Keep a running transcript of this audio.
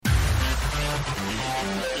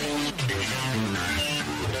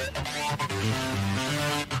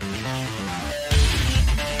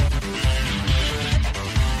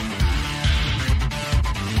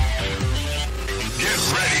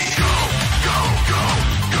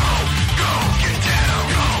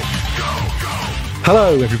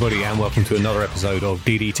Hello, everybody, and welcome to another episode of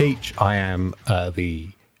DD Teach. I am the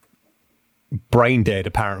brain-dead,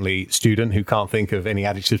 apparently, student who can't think of any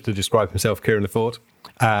adjectives to describe himself, Kieran Lefort.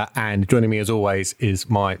 And joining me, as always, is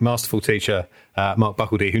my masterful teacher, Mark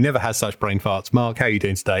Buckledy, who never has such brain farts. Mark, how are you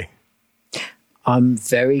doing today? I'm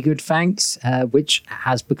very good, thanks, which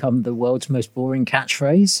has become the world's most boring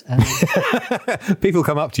catchphrase. People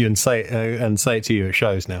come up to you and say it to you at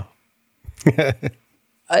shows now.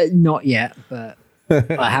 Not yet, but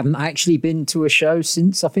I haven't actually been to a show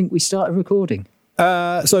since I think we started recording.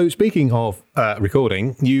 So speaking of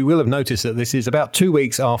recording, you will have noticed that this is about 2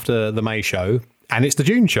 weeks after the May show, and it's the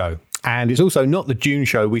June show. And it's also not the June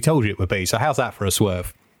show we told you it would be. So how's that for a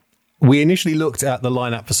swerve? We initially looked at the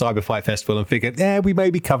lineup for Cyberfight Festival and figured, we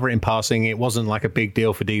maybe cover it in passing. It wasn't like a big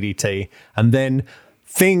deal for DDT. And then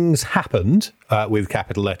things happened with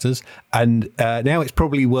capital letters, and now it's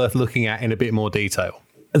probably worth looking at in a bit more detail.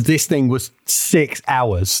 This thing was 6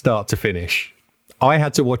 hours start to finish. I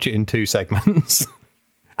had to watch it in 2 segments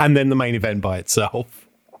and then the main event by itself.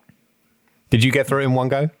 Did you get through it in one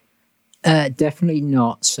go? Definitely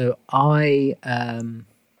not. So I, a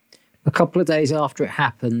couple of days after it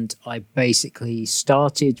happened, I basically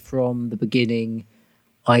started from the beginning.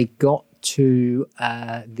 I got to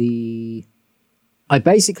I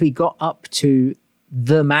basically got up to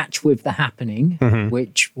the match with the happening,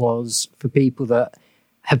 which was, for people that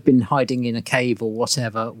have been hiding in a cave or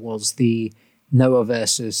whatever, was the Noah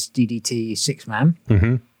versus DDT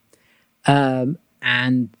 6-man.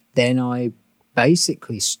 And then I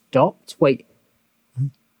basically stopped. Wait,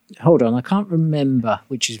 hold on. I can't remember,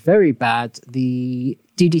 which is very bad. The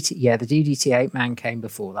DDT 8-man came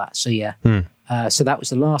before that. So yeah. So that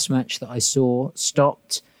was the last match that I saw.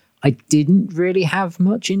 Stopped. I didn't really have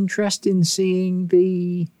much interest in seeing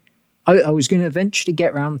the... I was going to eventually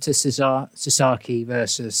get round to Sasaki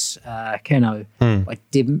versus Keno. I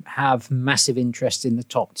didn't have massive interest in the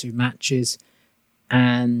top 2 matches.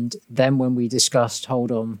 And then when we discussed,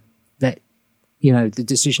 the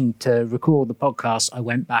decision to record the podcast, I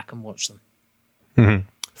went back and watched them.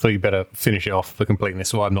 So you better finish it off for completeness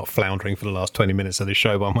so I'm not floundering for the last 20 minutes of this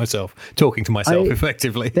show by myself, talking to myself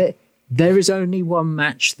effectively. There is only one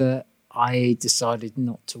match that I decided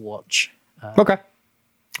not to watch. Okay.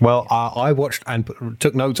 Well, I watched and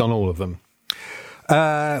took notes on all of them.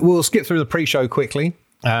 We'll skip through the pre-show quickly.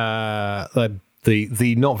 The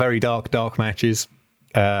not very dark matches.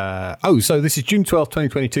 So this is June 12th,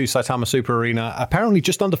 2022, Saitama Super Arena. Apparently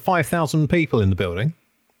just under 5,000 people in the building,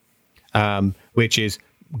 which is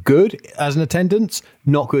good as an attendance,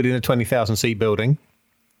 not good in a 20,000 seat building.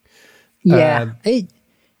 Yeah,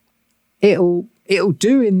 it'll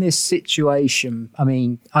do in this situation. I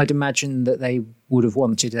mean, I'd imagine that they would have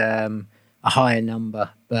wanted a higher number,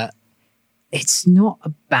 but it's not a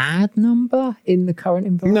bad number in the current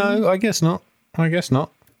environment. No, I guess not.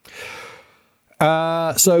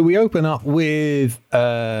 So we open up with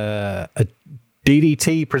a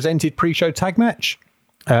DDT presented pre-show tag match.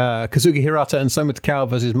 Kazuki Hirata and Soma Takao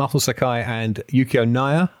versus Muscle Sakai and Yukio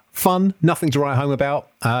Naya. Fun, nothing to write home about.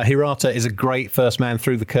 Hirata is a great first man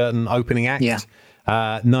through the curtain opening act. Yeah.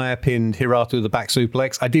 Naya pinned Hirata with a back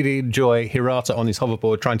suplex. I did enjoy Hirata on his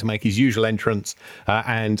hoverboard trying to make his usual entrance,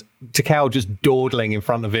 and Takao just dawdling in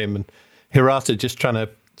front of him, and Hirata just trying to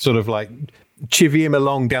sort of like chivvy him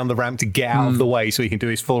along down the ramp to get out of the way so he can do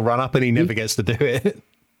his full run up, and he never gets to do it.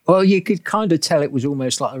 Well, you could kind of tell it was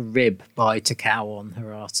almost like a rib by Takao on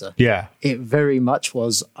Hirata. Yeah. It very much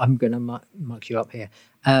was, I'm going to muck you up here.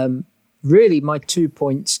 Really, my 2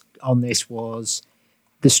 points on this was,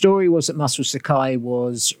 the story was that Muscle Sakai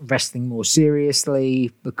was wrestling more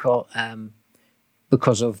seriously because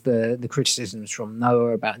of the criticisms from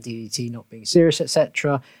Noah about DDT not being serious,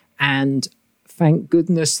 etc. And thank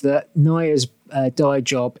goodness that Naya's dye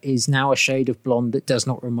job is now a shade of blonde that does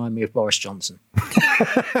not remind me of Boris Johnson.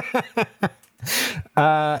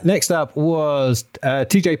 Next up was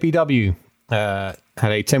TJPW.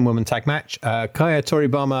 Had a 10-woman tag match. Kaya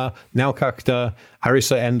Toribama, Naokakita,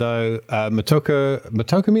 Arisa Endo, Motoka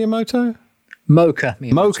Miyamoto? Mocha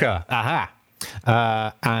Miyamoto. Mocha, aha.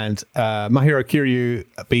 And Mahiro Kiryu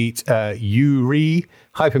beat Yuri,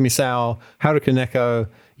 Hyper Misao, Haruka Neko,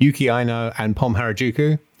 Yuki Aino, and Pom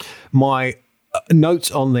Harajuku. My notes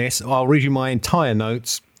on this, I'll read you my entire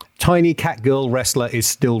notes. Tiny cat girl wrestler is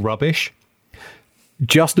still rubbish.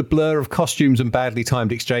 Just a blur of costumes and badly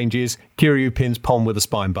timed exchanges. Kiryu pins Pom with a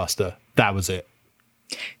spine buster. That was it.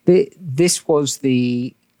 This was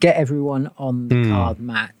the get everyone on the card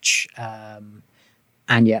match.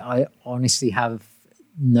 And yeah, I honestly have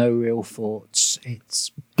no real thoughts.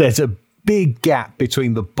 There's a big gap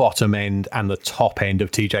between the bottom end and the top end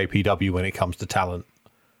of TJPW when it comes to talent.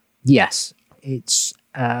 Yes, it's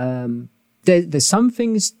there's some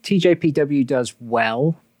things TJPW does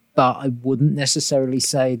well, but I wouldn't necessarily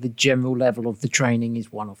say the general level of the training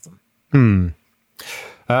is one of them.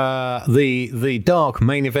 The dark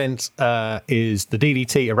main event is the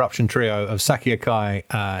DDT Eruption trio of Saki Akai,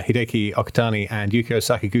 Hideki Okatani, and Yukio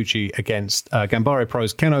Sakaguchi against Gambare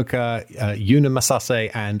Pro's Kenoka, Yuna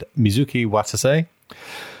Masase, and Mizuki Watase.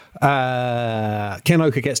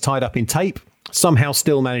 Kenoka gets tied up in tape, somehow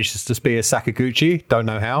still manages to spear Sakaguchi, don't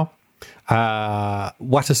know how.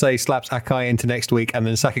 Watase slaps Akai into next week, and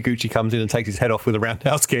then Sakaguchi comes in and takes his head off with a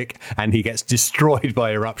roundhouse kick, and he gets destroyed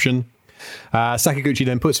by Eruption. Sakaguchi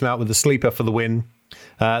then puts him out with a sleeper for the win.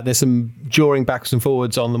 There's some jawing backwards and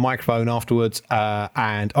forwards on the microphone afterwards,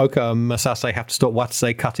 and Oka and Masase have to stop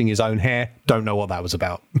Watase cutting his own hair. Don't know what that was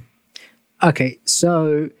about. Okay,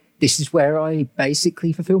 so this is where I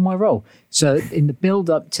basically fulfill my role. So in the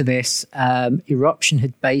build-up to this, Eruption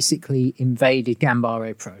had basically invaded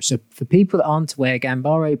Gambare Pro. So for people that aren't aware,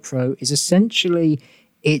 Gambare Pro is essentially...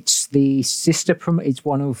 It's the sister. It's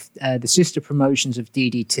one of the sister promotions of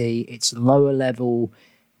DDT. It's lower level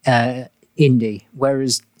indie.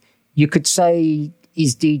 Whereas you could say,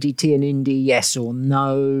 is DDT an indie? Yes or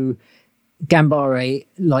no. Gambare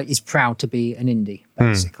is proud to be an indie,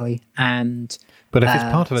 basically. But if it's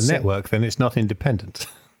part of a network, then it's not independent.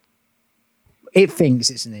 It thinks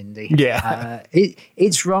it's an indie. Yeah.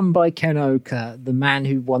 It's run by Ken Oka, the man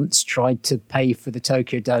who once tried to pay for the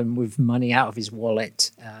Tokyo Dome with money out of his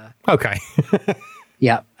wallet. Okay.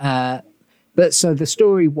 Yeah. But so the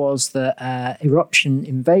story was that Eruption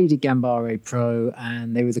invaded Gambare Pro,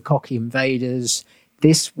 and they were the cocky invaders.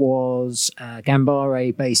 This was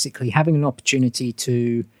Gambare basically having an opportunity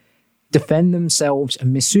to defend themselves,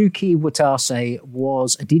 and Misuki Watase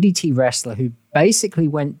was a DDT wrestler who basically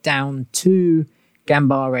went down to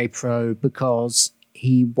Gambare Pro because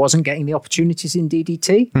he wasn't getting the opportunities in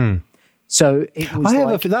DDT. So it was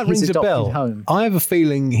that rings a bell. Home. I have a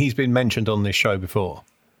feeling he's been mentioned on this show before.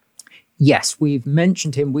 Yes, we've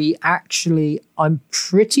mentioned him. I'm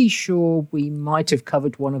pretty sure we might have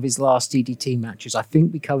covered one of his last DDT matches. I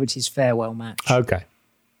think we covered his farewell match. Okay.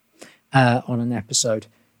 On an episode.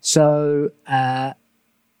 So the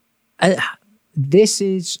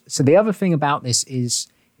other thing about this is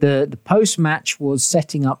the post match was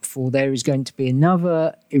setting up for there is going to be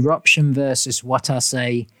another Eruption versus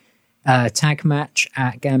Watase tag match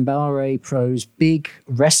at Gambare Pro's big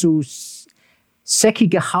Wrestles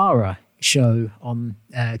Sekigahara show on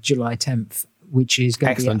July 10th, which is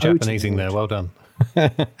going to be excellent Japanesing there. Well done.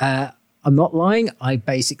 I'm not lying. I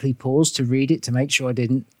basically paused to read it to make sure I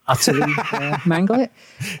didn't utterly mangle it.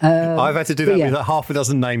 I've had to do that with half a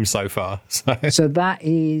dozen names so far. So that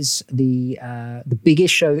is the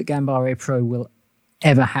biggest show that Gambare Pro will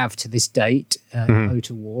ever have to this date,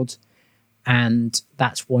 Ota Ward. And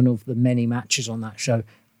that's one of the many matches on that show.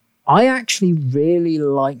 I actually really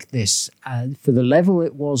like this. For the level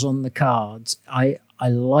it was on the cards, I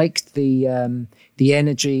liked the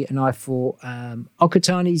energy, and I thought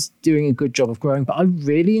Okatani's doing a good job of growing, but I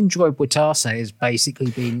really enjoyed Watase as basically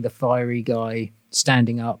being the fiery guy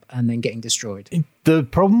standing up and then getting destroyed. The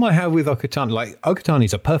problem I have with Okatani,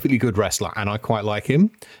 Okatani's a perfectly good wrestler and I quite like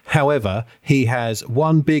him. However, he has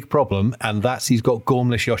one big problem, and that's he's got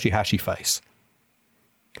Gormless Yoshihashi face.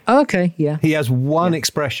 Okay, yeah. He has one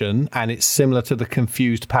expression, and it's similar to the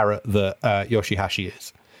confused parrot that Yoshihashi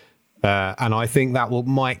is. And I think that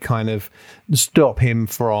might kind of stop him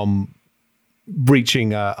from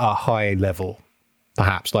reaching a high level,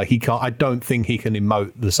 perhaps. Like I don't think he can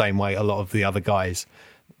emote the same way a lot of the other guys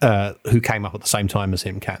who came up at the same time as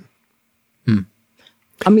him can.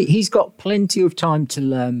 I mean, he's got plenty of time to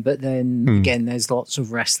learn, but then again, there's lots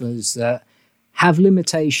of wrestlers that have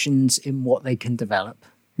limitations in what they can develop.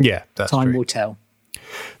 Yeah, that's true. Time will tell.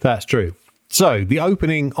 That's true. So, the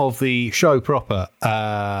opening of the show proper,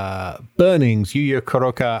 Burnings, Yuya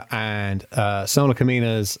Kuroka, and Sona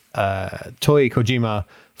Kamina's Toi Kojima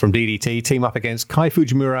from DDT team up against Kai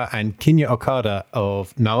Fujimura and Kinya Okada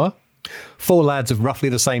of Noah. Four lads of roughly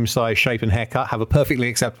the same size, shape, and haircut have a perfectly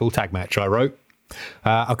acceptable tag match, I wrote.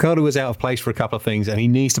 Okada was out of place for a couple of things, and he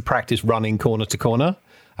needs to practice running corner to corner.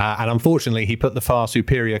 And unfortunately, he put the far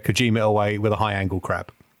superior Kojima away with a high angle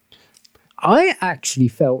crab. I actually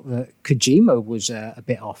felt that Kojima was a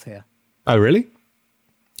bit off here. Oh, really?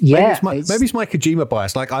 Yeah, maybe it's my Kojima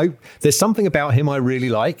bias. Like there's something about him I really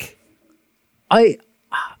like. He's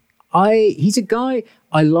a guy,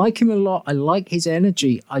 I like him a lot. I like his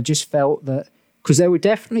energy. I just felt that, because there were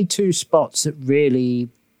definitely two spots that really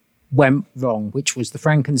went wrong, which was the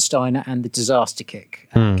Frankensteiner and the disaster kick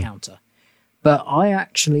counter. But I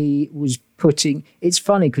actually was it's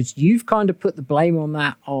funny because you've kind of put the blame on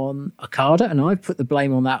that on Okada and I've put the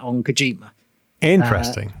blame on that on Kojima.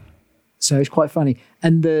 Interesting. So it's quite funny.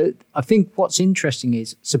 And I think what's interesting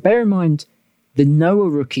is, so bear in mind, the Noah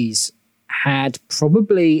rookies had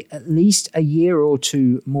probably at least a year or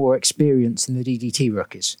two more experience than the DDT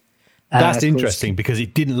rookies. That's interesting because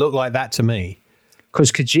it didn't look like that to me.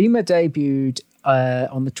 Because Kojima debuted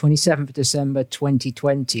on the 27th of December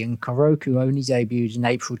 2020 and Kuroku only debuted in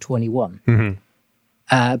April 21.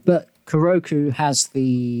 Mm-hmm. But Kuroku has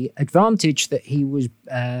the advantage that he was...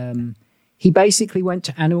 he basically went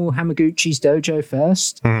to Animal Hamaguchi's dojo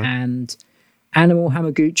first, and Animal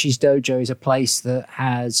Hamaguchi's dojo is a place that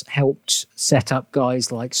has helped set up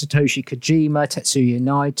guys like Satoshi Kojima, Tetsuya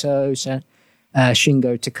Naito,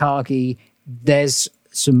 Shingo Takagi. There's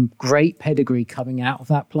some great pedigree coming out of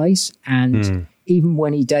that place, and even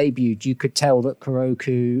when he debuted, you could tell that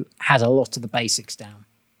Kuroku had a lot of the basics down.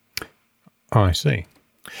 Oh, I see.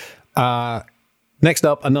 Next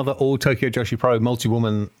up, another all Tokyo Joshi Pro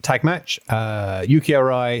multi-woman tag match. Yuki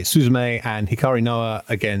Arai, Suzume, and Hikari Noah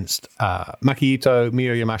against Maki Ito,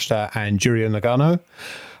 Miyu Yamashita, and Juria Nagano.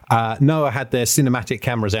 Noah had their cinematic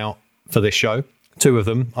cameras out for this show. Two of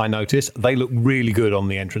them, I noticed. They look really good on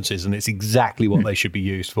the entrances, and it's exactly what they should be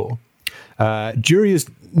used for. Juria's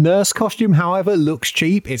nurse costume, however, looks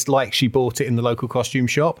cheap. It's like she bought it in the local costume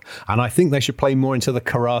shop, and I think they should play more into the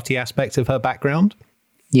karate aspect of her background.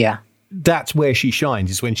 Yeah. That's where she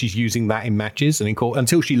shines, is when she's using that in matches, and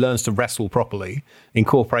until she learns to wrestle properly,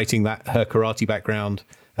 incorporating that her karate background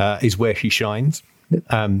is where she shines.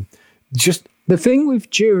 Just the thing with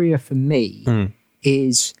Juria for me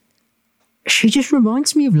is she just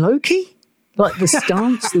reminds me of Loki, like the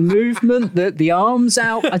stance, the movement, the arms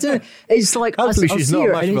out. I don't know. It's like hopefully she's not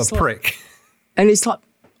much of a prick. And it's like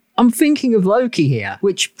I'm thinking of Loki here,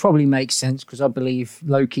 which probably makes sense because I believe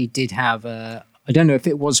Loki did have a. I don't know if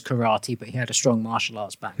it was karate, but he had a strong martial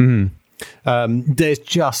arts background. There's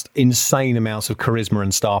just insane amounts of charisma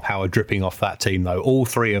and star power dripping off that team, though. All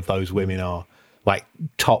three of those women are like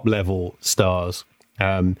top level stars.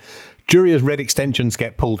 Juria's red extensions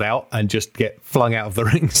get pulled out and just get flung out of the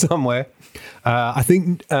ring somewhere. I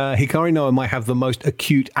think Hikari Noah might have the most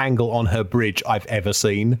acute angle on her bridge I've ever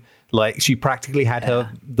seen. Like she practically had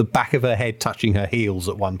the back of her head touching her heels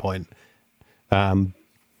at one point.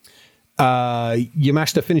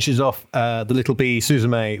 Yamashita finishes off the little bee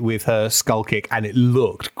Suzume with her skull kick, and it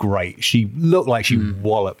looked great. She looked like she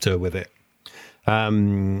walloped her with it. I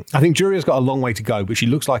think Juria's got a long way to go, but she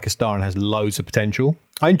looks like a star and has loads of potential.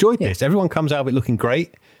 I enjoyed this. Everyone comes out of it looking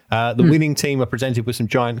great. The winning team are presented with some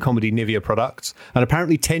giant comedy Nivea products, and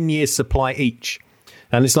apparently 10 years supply each.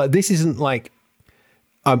 And it's like, this isn't like,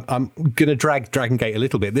 I'm going to drag Dragon Gate a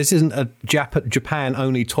little bit. This isn't a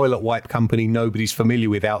Japan-only toilet wipe company nobody's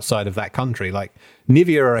familiar with outside of that country. Like,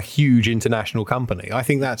 Nivea are a huge international company. I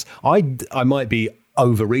think that's... I might be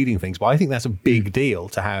overreading things, but I think that's a big deal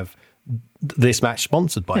to have this match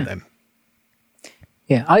sponsored by them.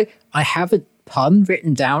 Yeah, I have a pun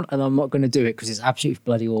written down, and I'm not going to do it because it's absolutely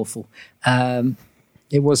bloody awful.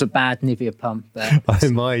 It was a bad Nivea pun. But I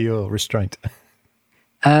admire your restraint.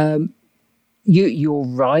 You're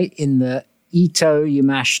right in the Ito,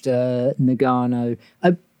 Yamashita, Nagano.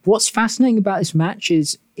 What's fascinating about this match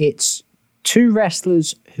is it's two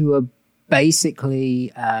wrestlers who are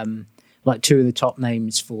basically like two of the top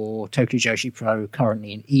names for Tokyo Joshi Pro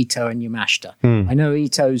currently, in Ito and Yamashita. I know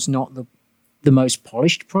Ito's not the most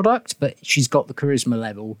polished product, but she's got the charisma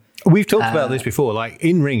level. We've talked about this before. Like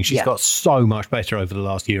in ring, she's got so much better over the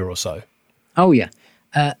last year or so. Oh yeah,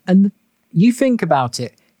 and you think about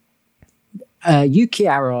it. Yuki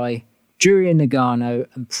Arai, Juria Nagano,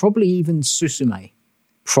 and probably even Susume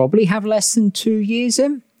probably have less than 2 years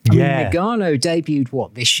in. I mean, Nagano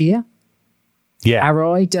debuted, this year? Yeah.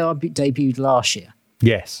 Arai debuted last year.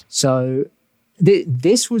 Yes. So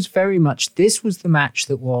this was the match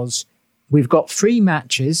that was, we've got 3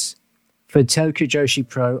 matches for Tokyo Joshi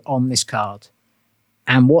Pro on this card.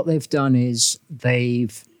 And what they've done is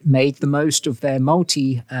they've made the most of their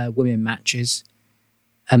multi-women matches.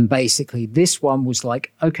 And basically, this one was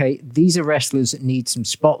like, okay, these are wrestlers that need some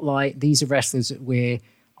spotlight. These are wrestlers that we're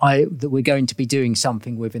going to be doing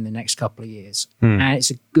something with in the next couple of years. And it's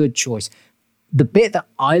a good choice. The bit that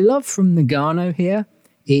I love from Nagano here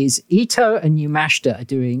is Ito and Yumashita are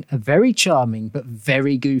doing a very charming but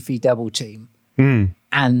very goofy double team.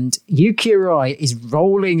 And Yuki Arai is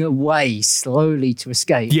rolling away slowly to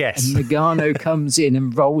escape. Yes. And Nagano comes in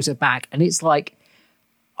and rolls her back. And it's like,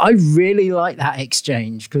 I really like that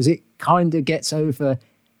exchange because it kind of gets over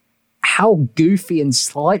how goofy and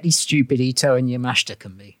slightly stupid Ito and Yamashita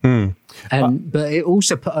can be. But it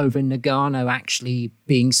also put over Nagano actually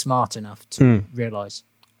being smart enough to realise.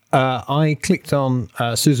 I clicked on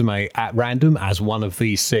Suzume at random as one of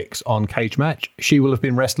these 6 on Cage Match. She will have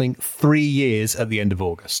been wrestling 3 years at the end of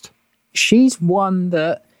August. She's one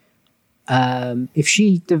that, if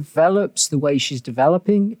she develops the way she's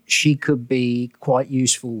developing, she could be quite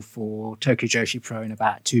useful for Tokyo Joshi Pro in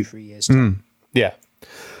about 2-3 years' time. Yeah.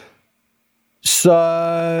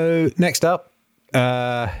 So, next up,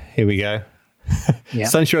 here we go.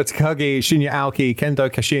 Sanshiro Takagi, Shinya Aoki, Kendo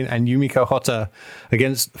Kashin, and Yumiko Hotta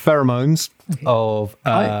against Pheromones of...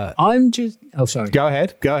 I'm just... Oh, sorry. Go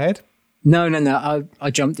ahead. No.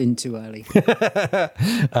 I jumped in too early. The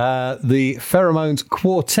Pheromones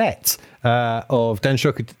Quartet of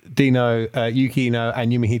Danshoku Dino, Yuki Ino,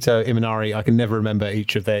 and Yumihito Imanari. I can never remember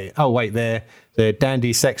each of their... Oh, wait, they're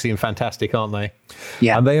dandy, sexy, and fantastic, aren't they?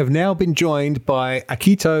 Yeah. And they have now been joined by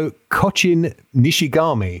Akito Kochin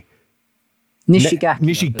Nishigami.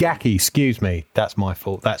 Nishigaki, excuse me. That's my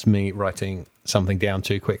fault. That's me writing something down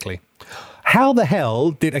too quickly. How the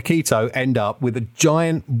hell did Akito end up with a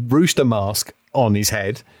giant rooster mask on his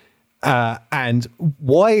head? And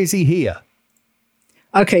why is he here?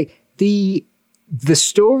 Okay, the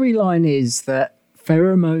storyline is that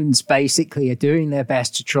Pheromones basically are doing their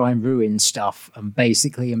best to try and ruin stuff and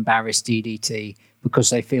basically embarrass DDT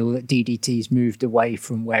because they feel that DDT's moved away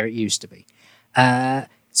from where it used to be.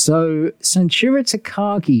 So Sanshiro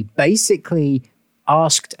Takagi basically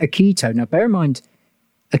asked Akito. Now, bear in mind,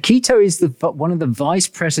 Akito is one of the vice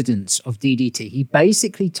presidents of DDT. He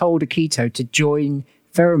basically told Akito to join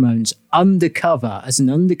Pheromones undercover as an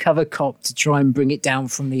undercover cop to try and bring it down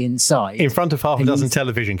from the inside. In front of half a dozen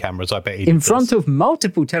television cameras, I bet he did. In front of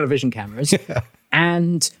multiple television cameras.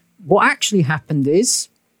 And what actually happened is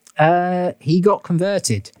he got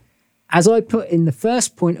converted. As I put in the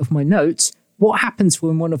first point of my notes, what happens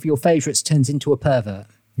when one of your favourites turns into a pervert?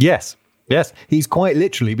 Yes. He's quite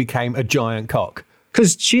literally became a giant cock.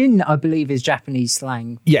 Because chin, I believe, is Japanese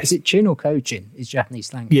slang. Yes. Is it chin or ko-chin is Japanese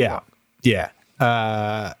slang? Yeah.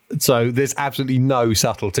 So there's absolutely no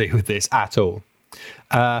subtlety with this at all.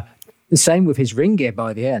 The same with his ring gear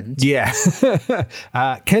by the end. Yeah.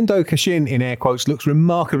 Kendo Kashin, in air quotes, looks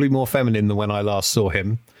remarkably more feminine than when I last saw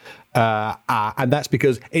him. And that's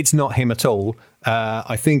because it's not him at all.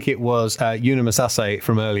 I think it was Yuna Masase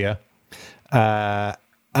from earlier.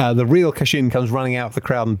 The real Kashin comes running out of the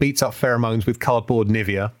crowd and beats up Pheromones with cardboard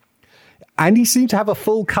Nivea. And he seemed to have a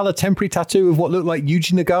full colour temporary tattoo of what looked like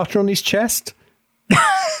Yuji Nagata on his chest.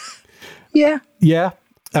 Yeah.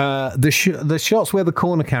 The shots where the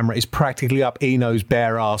corner camera is practically up Ino's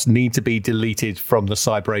bare ass need to be deleted from the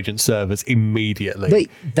Cyber Agent servers immediately.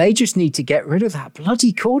 They just need to get rid of that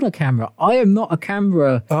bloody corner camera. I am not a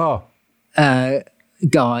camera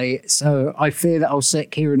guy, so I fear that I'll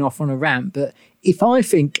set Kieran off on a rant. But if I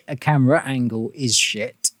think a camera angle is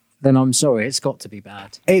shit, then I'm sorry, it's got to be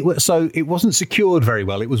bad. It wasn't secured very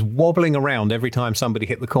well. It was wobbling around every time somebody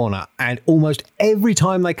hit the corner, and almost every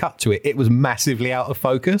time they cut to it, it was massively out of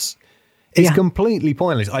focus. It's completely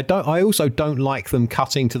pointless. I also don't like them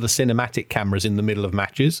cutting to the cinematic cameras in the middle of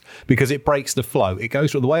matches because it breaks the flow. It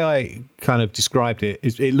goes from the way I kind of described it.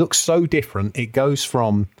 It looks so different. It goes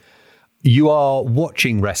from you are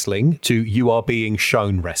watching wrestling to you are being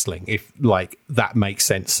shown wrestling, if like that makes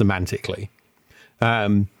sense semantically.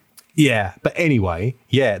 But anyway,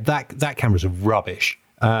 that camera's rubbish.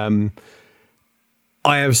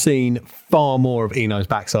 I have seen far more of Ino's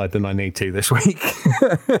backside than I need to this week.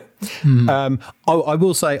 I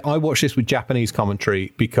will say I watched this with Japanese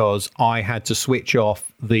commentary because I had to switch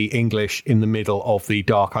off the English in the middle of the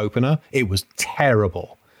dark opener. It was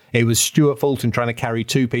terrible. It was Stuart Fulton trying to carry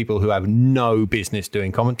two people who have no business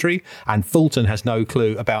doing commentary, and Fulton has no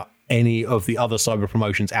clue about any of the other cyber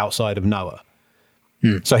promotions outside of Noah.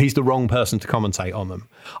 So he's the wrong person to commentate on them.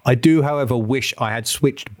 I do, however, wish I had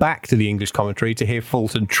switched back to the English commentary to hear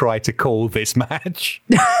Fulton try to call this match.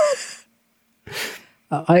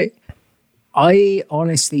 I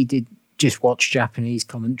honestly did just watch Japanese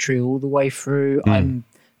commentary all the way through.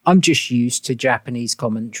 I'm just used to Japanese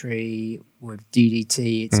commentary with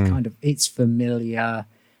DDT. It's it's familiar.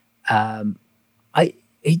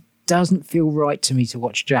 It doesn't feel right to me to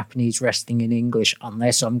watch Japanese wrestling in English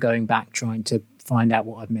unless I'm going back trying to find out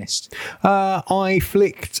what I've missed. I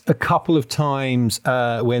flicked a couple of times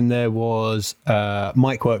when there was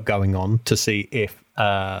mic work going on to see if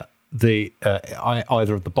either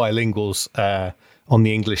of the bilinguals on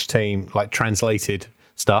the English team like translated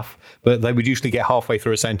stuff, but they would usually get halfway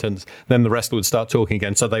through a sentence, then the wrestler would start talking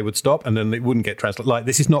again, so they would stop and then it wouldn't get translated. Like,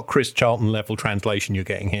 this is not Chris Charlton level translation you're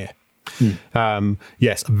getting here.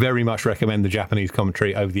 Yes, very much recommend the Japanese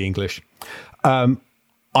commentary over the English. I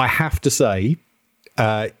have to say,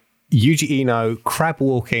 Yuji Ino crab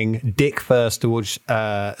walking dick first towards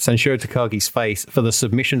Sanshiro Takagi's face for the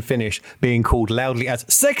submission finish, being called loudly as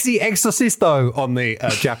 "sexy exorcisto" on the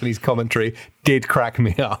Japanese commentary, did crack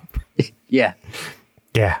me up.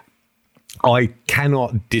 Yeah, I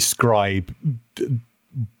cannot describe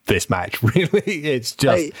this match, really. It's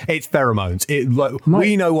just, it's pheromones.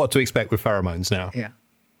 We know what to expect with pheromones now. Yeah.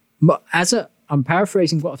 But I'm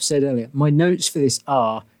paraphrasing what I've said earlier. My notes for this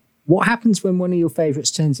are, what happens when one of your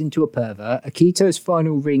favourites turns into a pervert? Akito's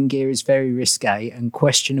final ring gear is very risque and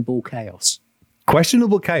questionable chaos.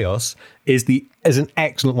 Questionable chaos is an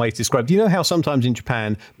excellent way to describe. Do you know how sometimes in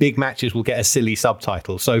Japan big matches will get a silly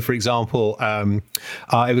subtitle? So, for example, it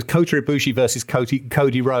was Kota Ibushi versus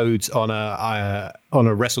Cody Rhodes on a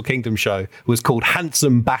Wrestle Kingdom show. It was called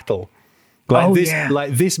Handsome Battle.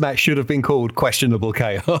 This match should have been called Questionable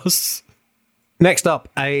Chaos. Next up,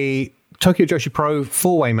 a Tokyo Joshi Pro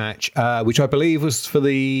 4-way match, which I believe was for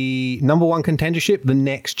the number one contendership, the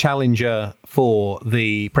next challenger for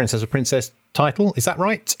the Princess of Princess title. Is that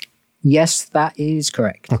right? Yes, that is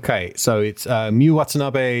correct. Okay, so it's Miyu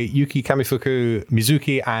Watanabe, Yuki Kamifuku,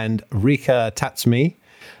 Mizuki, and Rika Tatsumi.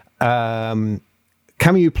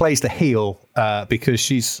 Kamiyu plays the heel because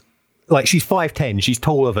she's 5'10". She's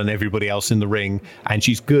taller than everybody else in the ring, and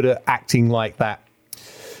she's good at acting like that.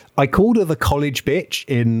 I called her the college bitch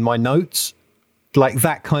in my notes, like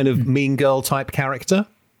that kind of mean girl type character.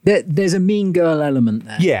 There's a mean girl element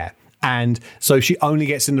there. Yeah. And so she only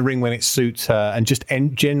gets in the ring when it suits her, and just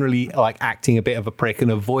generally like acting a bit of a prick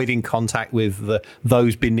and avoiding contact with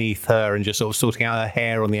those beneath her and just sort of sorting out her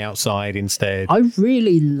hair on the outside instead. I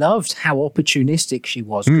really loved how opportunistic she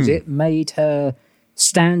was, because it made her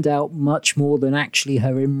stand out much more than actually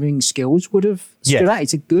her in-ring skills would have stood out.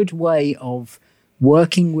 It's a good way of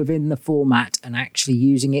working within the format and actually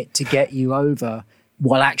using it to get you over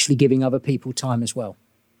while actually giving other people time as well.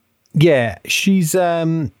 Yeah, she's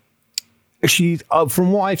from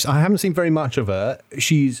what I haven't seen very much of her.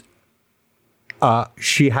 She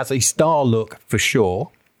has a star look for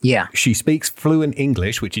sure. Yeah, she speaks fluent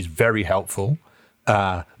English, which is very helpful.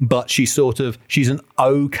 But she's an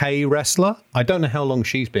okay wrestler. I don't know how long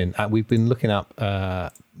she's been. We've been looking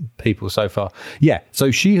up people so far. Yeah, so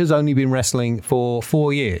she has only been wrestling for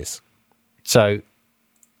 4 years. So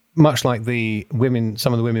much like the women,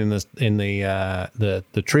 some of the women in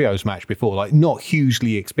the trios match before, like not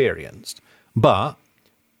hugely experienced, but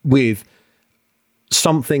with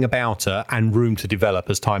something about her and room to develop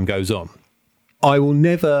as time goes on. I will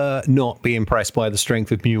never not be impressed by the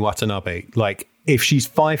strength of Miyu Watanabe. Like, if she's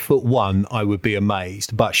 5'1", I would be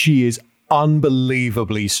amazed, but she is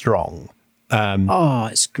unbelievably strong.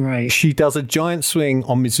 It's great. She does a giant swing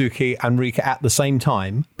on Mizuki and Rika at the same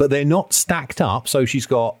time, but they're not stacked up. So she's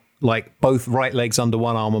got like both right legs under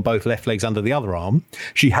one arm and both left legs under the other arm.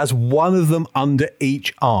 She has one of them under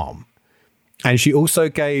each arm. And she also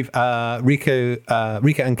gave Rika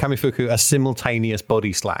and Kamifuku a simultaneous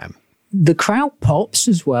body slam. The crowd pops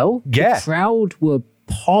as well. Yeah. The crowd were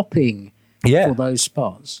popping for those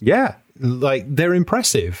spots. Yeah. Like, they're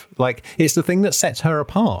impressive. Like, it's the thing that sets her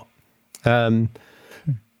apart. I mean,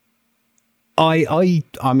 I was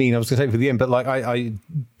going to say it for the end, but like I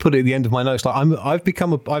put it at the end of my notes. Like,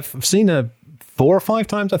 I've seen her 4 or 5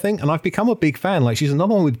 times, I think, and I've become a big fan. Like, she's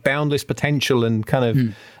another one with boundless potential and kind of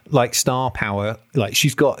like star power. Like, she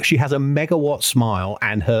has a megawatt smile,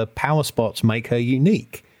 and her power spots make her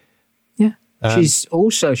unique. Yeah. She's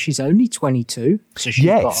only 22, so she's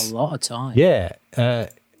got a lot of time. Yeah.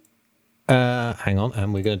 Hang on,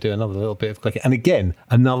 and we're going to do another little bit of clicking. And again,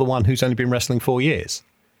 another one who's only been wrestling 4 years.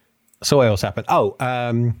 So what else happened?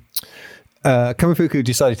 Kamifuku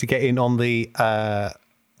decided to get in on the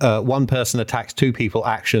one person attacks 2 people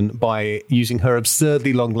action by using her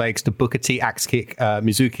absurdly long legs to Booker T axe kick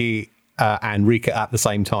Mizuki and Rika at the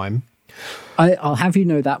same time. I'll have you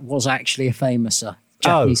know that was actually a famouser.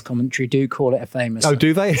 Japanese commentary do call it a famouser. Oh,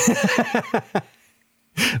 do they?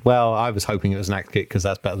 Well, I was hoping it was an axe kick because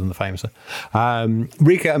that's better than the famous.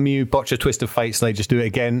 Rika and Mew botch a twist of fate, so they just do it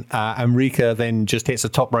again. And Rika then just hits a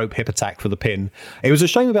top rope hip attack for the pin. It was a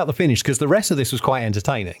shame about the finish because the rest of this was quite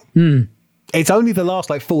entertaining. It's only the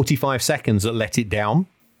last 45 seconds that let it down.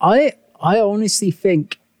 I honestly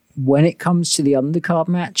think when it comes to the undercard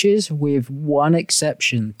matches, with one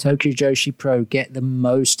exception, Tokyo Joshi Pro get the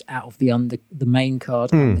most out of the main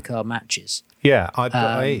card undercard matches. Yeah,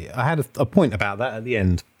 I had a point about that at the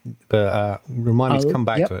end, but remind me to come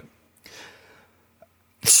back to it.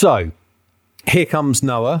 So, here comes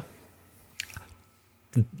Noah.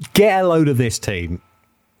 Get a load of this team.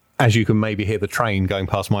 As you can maybe hear the train going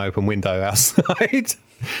past my open window outside.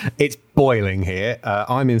 It's boiling here.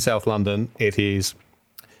 I'm in South London. It is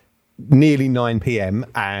nearly 9 p.m.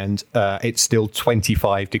 and it's still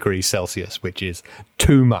 25 degrees Celsius, which is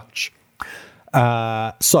too much.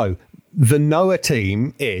 So, the Noah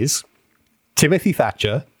team is Timothy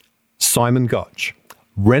Thatcher, Simon Gotch,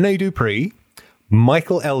 Rene Dupree,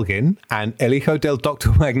 Michael Elgin, and Elijo del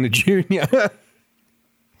Dr. Wagner Jr.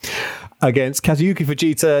 against Kazuyuki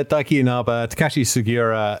Fujita, Daiki Inaba, Takashi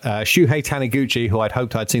Sugiura, Shuhei Taniguchi, who I'd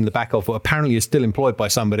hoped I'd seen the back of, but apparently is still employed by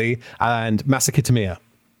somebody, and Masa Kitamiya.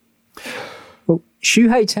 Well,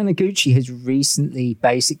 Shuhei Taniguchi has recently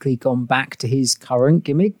basically gone back to his current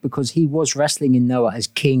gimmick because he was wrestling in Noah as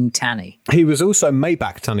King Tani. He was also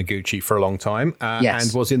Maybach Taniguchi for a long time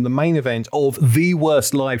and was in the main event of the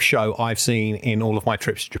worst live show I've seen in all of my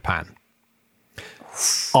trips to Japan.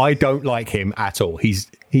 I don't like him at all. He's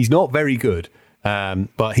not very good,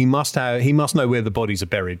 but he must know where the bodies are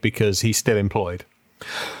buried because he's still employed.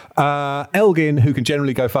 Elgin, who can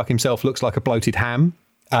generally go fuck himself, looks like a bloated ham.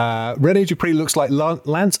 Rene Dupree looks like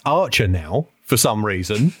Lance Archer now for some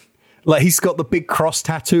reason. Like he's got the big cross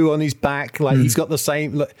tattoo on his back. Like he's got the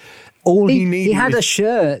same. Like, he needed. He had a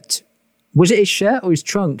shirt. Was it his shirt or his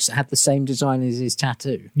trunks that had the same design as his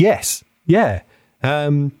tattoo? Yes. Yeah.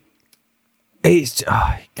 It's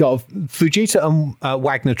got Fujita and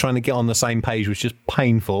Wagner trying to get on the same page was just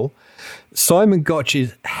painful. Simon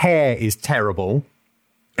Gotch's hair is terrible.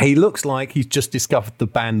 He looks like he's just discovered the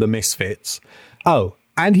band The Misfits. Oh,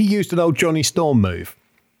 and he used an old Johnny Storm move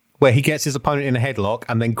where he gets his opponent in a headlock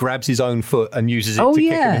and then grabs his own foot and uses it to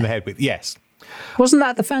kick him in the head with. Yes. Wasn't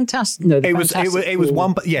that the Fantastic? No, it was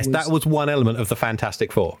one. But yes, that was one element of the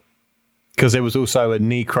Fantastic Four because there was also a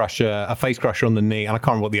knee crusher, a face crusher on the knee, and I can't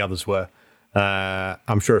remember what the others were.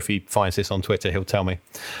 I'm sure if he finds this on Twitter, he'll tell me.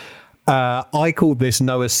 I called this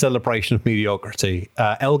Noah's celebration of mediocrity.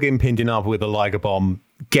 Elgin pinned Inaba with a Liger bomb.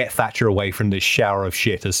 Get Thatcher away from this shower of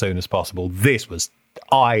shit as soon as possible.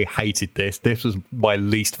 I hated this. This was my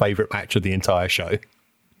least favourite match of the entire show.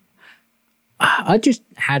 I just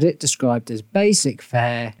had it described as basic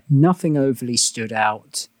fare. Nothing overly stood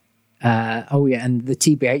out. And the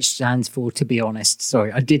TBH stands for, to be honest.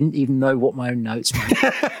 Sorry, I didn't even know what my own notes meant.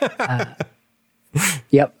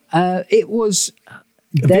 It was...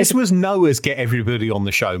 This was Noah's get everybody on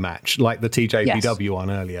the show match, like the TJPW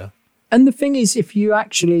one earlier. And the thing is, if you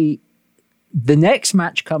actually... The next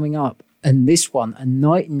match coming up and this one are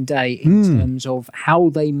night and day in terms of how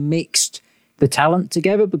they mixed the talent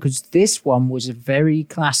together, because this one was a very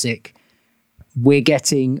classic. We're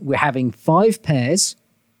having 5 pairs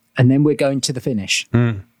and then we're going to the finish.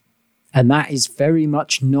 And that is very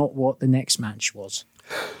much not what the next match was.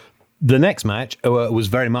 The next match was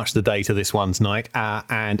very much the date of this one's night,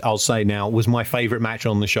 and I'll say now was my favourite match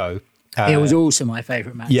on the show. It was also my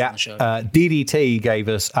favourite match on the show. DDT gave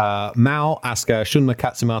us Mao, Asuka, Shunma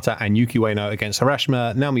Katsumata, and Yuki Ueno against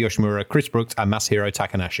Harashima, Naomi Yoshimura, Chris Brooks, and Masahiro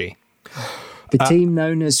Takanashi. The team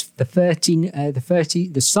known as the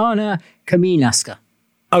Sana Kaminaska.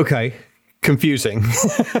 Okay, confusing.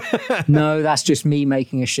 No, that's just me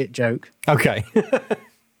making a shit joke. Okay.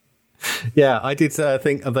 Yeah, I did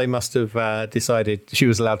think they must have decided she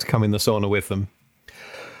was allowed to come in the sauna with them.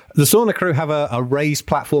 The sauna crew have a raised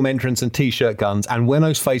platform entrance and T-shirt guns, and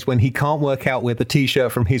Ueno's face when he can't work out where the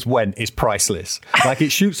T-shirt from his went is priceless. Like,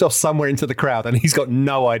 it shoots off somewhere into the crowd, and he's got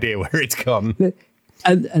no idea where it's gone.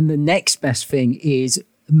 And the next best thing is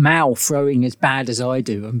Mao throwing as bad as I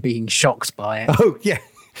do and being shocked by it. Oh, yeah.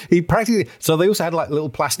 So they also had, like, little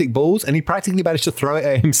plastic balls, and he practically managed to throw it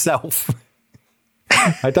at himself.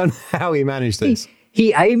 I don't know how he managed this.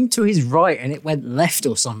 He aimed to his right and it went left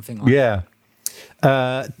or something like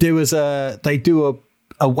that. There was they do a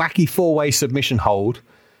wacky 4-way submission hold.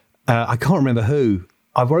 I can't remember who.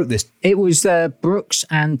 I wrote this. It was Brooks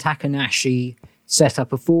and Takanashi set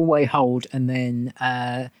up a 4-way hold, and then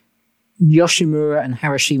Yoshimura and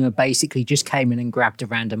Harashima basically just came in and grabbed a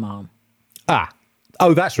random arm.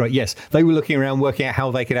 Oh, that's right. Yes. They were looking around, working out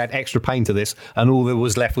how they could add extra pain to this. And all that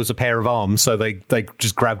was left was a pair of arms. So they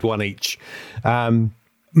just grabbed one each.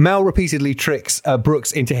 Mal repeatedly tricks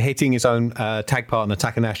Brooks into hitting his own tag partner,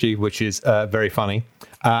 Takanashi, which is very funny.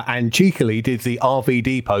 And cheekily did the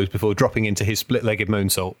RVD pose before dropping into his split-legged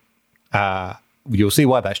moonsault. You'll see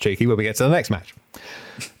why that's cheeky when we get to the next match.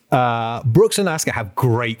 Brooks and Asuka have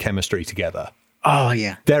great chemistry together. Oh,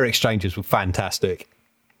 yeah. Their exchanges were fantastic.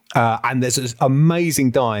 And there's this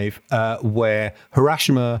amazing dive where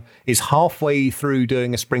Hiroshima is halfway through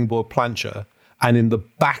doing a springboard plancher, and in the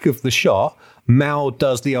back of the shot, Mao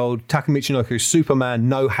does the old Takamichinoku Superman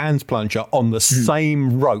no hands plunger on the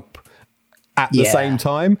same rope at the same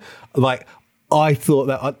time. Like, I thought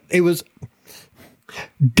that it was...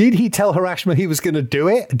 Did he tell Hiroshima he was going to do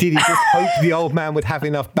it? Did he just hope the old man would have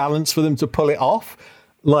enough balance for them to pull it off?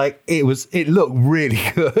 Like, it looked really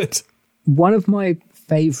good. One of my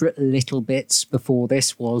favourite little bits before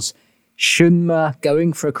this was Shunma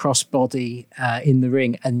going for a crossbody in the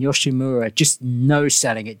ring and Yoshimura just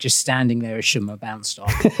no-selling it, just standing there as Shunma bounced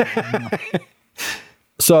off.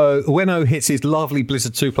 So Ueno hits his lovely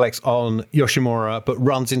Blizzard suplex on Yoshimura, but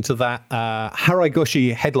runs into that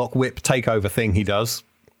Haragoshi headlock whip takeover thing he does,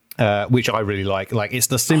 which I really like. Like, it's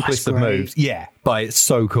the simplest of moves. Yeah, but it's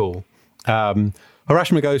so cool.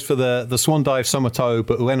 Hiroshima goes for the swan dive Somato,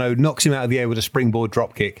 but Ueno knocks him out of the air with a springboard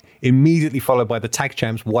dropkick, immediately followed by the tag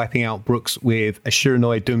champs wiping out Brooks with a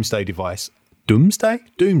Shiranui Doomsday device. Doomsday?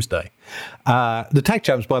 Doomsday. The tag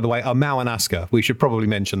champs, by the way, are Mao and Asuka. We should probably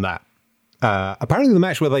mention that. Apparently the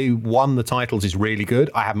match where they won the titles is really good.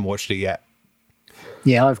 I haven't watched it yet.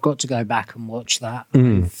 Yeah, I've got to go back and watch that.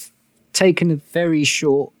 I've taken a very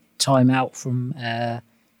short time out from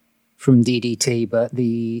DDT, but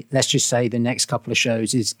let's just say the next couple of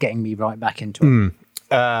shows is getting me right back into it.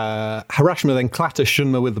 Hiroshima then clatters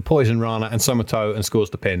Shunma with the Poison Rana and Somato and scores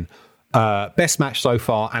the pin. Best match so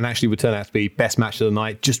far, and actually would turn out to be best match of the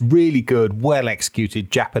night. Just really good, well-executed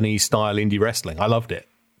Japanese-style indie wrestling. I loved it.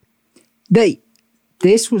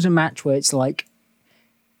 This was a match where it's like,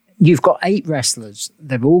 you've got 8 wrestlers,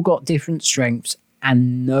 they've all got different strengths,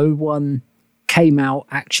 and no one came out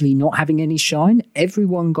actually not having any shine.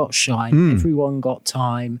 Everyone got shine, everyone got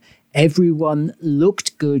time, everyone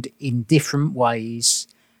looked good in different ways.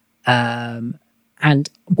 And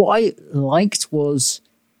what I liked was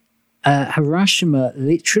Hiroshima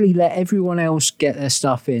literally let everyone else get their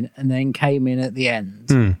stuff in and then came in at the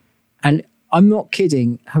end. And I'm not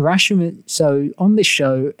kidding. Hiroshima, so on this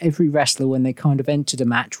show, every wrestler, when they kind of entered a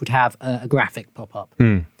match, would have a graphic pop up.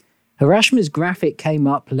 Hiroshima's graphic came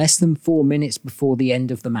up less than 4 minutes before the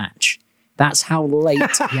end of the match. That's how late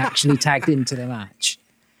he actually tagged into the match.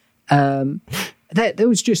 There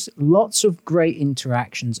was just lots of great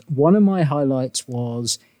interactions. One of my highlights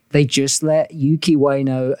was they just let Yuki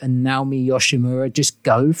Ueno and Naomi Yoshimura just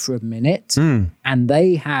go for a minute. And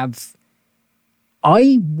they have...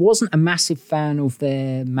 I wasn't a massive fan of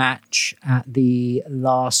their match at the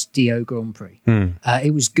last Dio Grand Prix.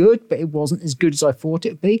 It was good, but it wasn't as good as I thought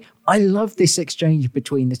it would be. I love this exchange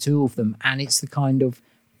between the two of them, and it's the kind of...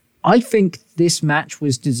 I think this match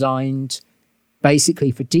was designed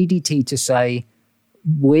basically for DDT to say,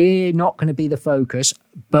 we're not going to be the focus,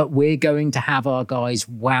 but we're going to have our guys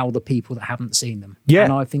wow the people that haven't seen them. Yeah.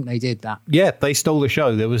 And I think they did that. Yeah, they stole the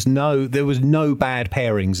show. There was no bad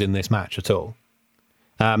pairings in this match at all.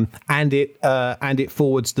 And it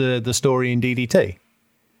forwards the story in DDT.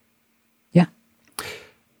 Yeah.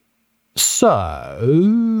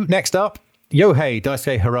 So next up, Yohei,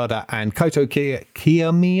 Daisuke Harada, and Koto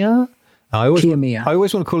Kiyomiya. I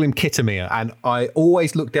always want to call him Kitamiya, and I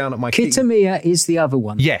always look down at my Kitamiya is the other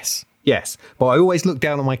one. Yes, but I always look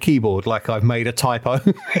down at my keyboard like I've made a typo.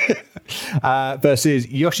 Versus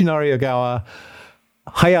Yoshinari Ogawa,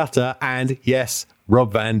 Hayata, and yes,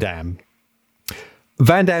 Rob Van Dam.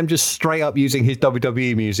 Van Dam just straight up using his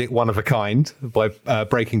WWE music, One of a Kind, by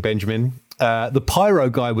Breaking Benjamin. The pyro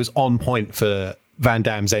guy was on point for Van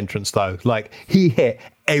Dam's entrance, though. Like, he hit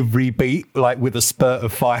every beat, like, with a spurt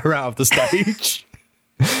of fire out of the stage.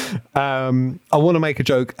 I want to make a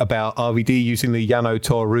joke about RVD using the Yano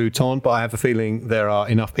Toru taunt, but I have a feeling there are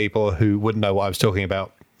enough people who wouldn't know what I was talking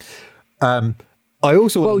about. I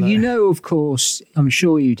also want to know... you know, of course, I'm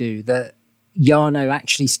sure you do, that Yano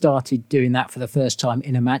actually started doing that for the first time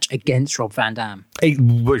in a match against Rob Van Dam.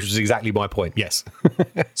 Which was exactly my point, yes.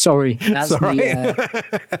 Sorry, that's me.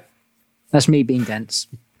 That's me being dense.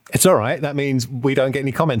 It's all right. That means we don't get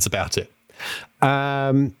any comments about it.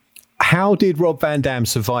 How did Rob Van Dam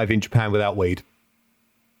survive in Japan without weed?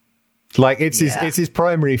 Like, it's his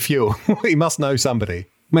primary fuel. He must know somebody.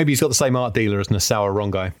 Maybe he's got the same art dealer as Nasawa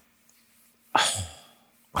Rongai.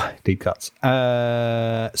 Deep cuts.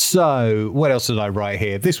 So what else did I write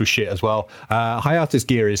here? This was shit as well. Hayata's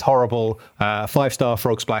gear is horrible. 5-star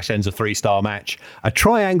frog splash ends a 3-star match. A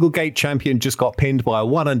triangle gate champion just got pinned by a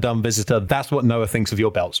one and done visitor. That's what Noah thinks of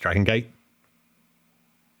your belts, Dragon Gate.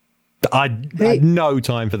 I had no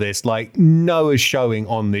time for this. Like, Noah's showing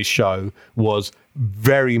on this show was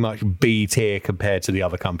very much B tier compared to the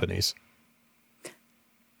other companies.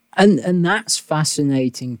 And that's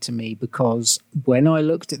fascinating to me, because when I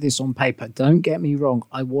looked at this on paper, don't get me wrong,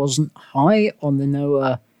 I wasn't high on the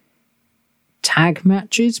Noah tag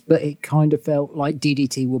matches, but it kind of felt like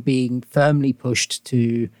DDT were being firmly pushed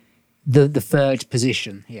to the third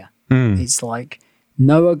position here. It's like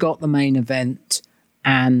Noah got the main event,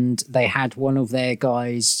 and they had one of their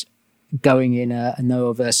guys going in a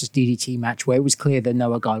Noah versus DDT match where it was clear the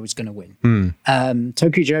Noah guy was going to win.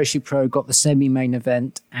 Tokyo Joshi Pro got the semi-main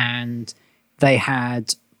event, and they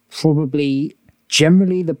had probably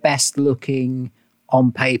generally the best looking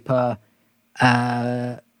on paper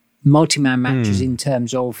multi-man matches in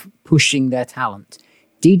terms of pushing their talent.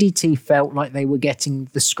 DDT felt like they were getting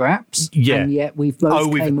the scraps, and yet we've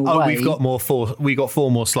both came away. We got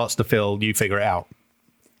 4 more slots to fill. You figure it out.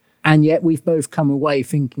 And yet we've both come away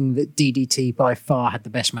thinking that DDT by far had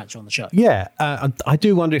the best match on the show. Yeah, I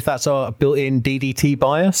do wonder if that's our built-in DDT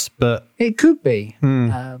bias, but it could be.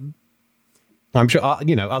 I'm sure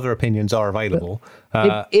other opinions are available.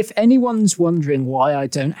 If anyone's wondering why I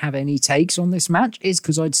don't have any takes on this match, it's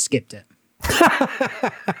because I'd skipped it.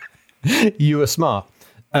 You were smart.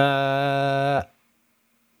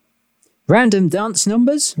 Random dance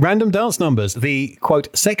numbers? Random dance numbers. The, quote,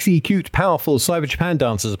 sexy, cute, powerful Cyber Japan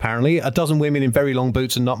dancers, apparently. A dozen women in very long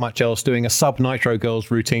boots and not much else doing a sub-Nitro Girls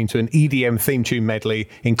routine to an EDM theme tune medley,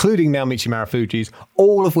 including Naomichi Marufuji's,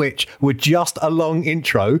 all of which were just a long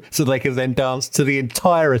intro so they could then dance to the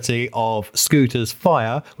entirety of Scooter's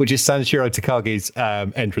Fire, which is Sanshiro Takagi's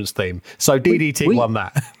entrance theme. So DDT won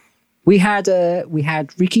that. We had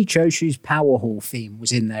Riki Choshu's Power Hall theme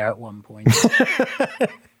was in there at one point.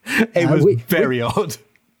 It was very odd.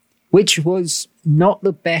 Which was not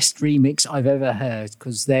the best remix I've ever heard,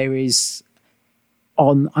 because there is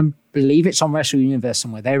I believe it's on Wrestle Universe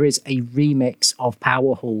somewhere, there is a remix of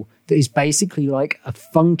Power Hall that is basically like a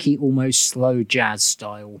funky, almost slow jazz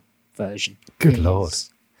style version. Good Lord.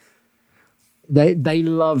 They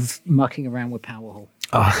love mucking around with Power Hall.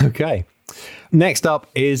 Oh, okay. Next up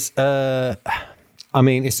is, it's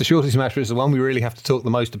the shortest match, but it's the one we really have to talk the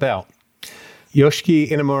most about. Yoshiki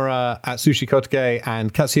Inamura, Atsushi Kotoge,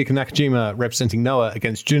 and Katsuhiko Nakajima representing Noah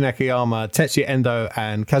against Jun Akiyama, Tetsuya Endo,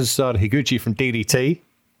 and Kazusada Higuchi from DDT.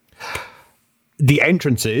 The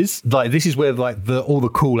entrances, this is where all the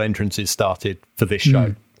cool entrances started for this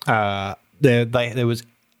show. There was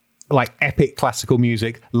epic classical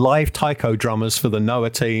music, live taiko drummers for the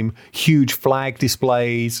Noah team, huge flag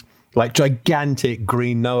displays, gigantic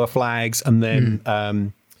green Noah flags, and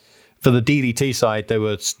then for the DDT side, there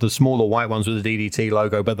were the smaller white ones with the DDT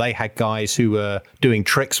logo, but they had guys who were doing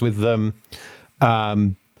tricks with them.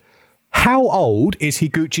 How old is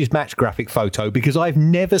Higuchi's match graphic photo? Because I've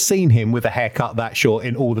never seen him with a haircut that short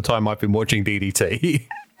in all the time I've been watching DDT.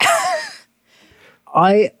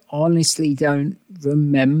 I honestly don't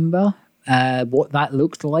remember what that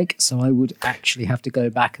looked like, so I would actually have to go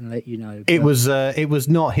back and let you know. It was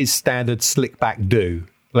not his standard slick back do.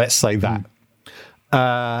 Let's say that.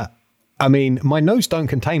 My notes don't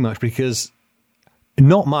contain much because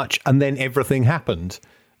not much, and then everything happened.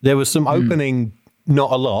 There was some opening,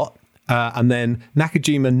 not a lot, and then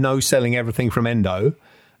Nakajima no-selling everything from Endo.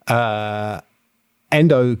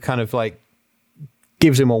 Endo kind of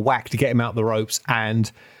gives him a whack to get him out the ropes,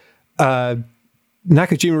 and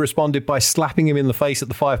Nakajima responded by slapping him in the face at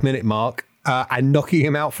the 5-minute mark and knocking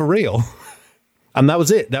him out for real. And that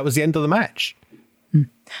was it. That was the end of the match.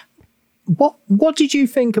 What did you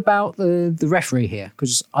think about the referee here?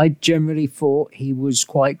 Because I generally thought he was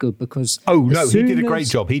quite good, because... Oh, no, he did a great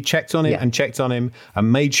job. He checked on him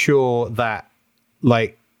and made sure that,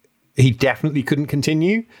 he definitely couldn't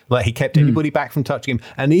continue. He kept anybody back from touching him.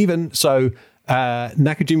 And even so,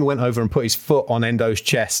 Nakajima went over and put his foot on Endo's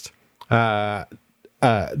chest.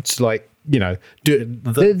 It's the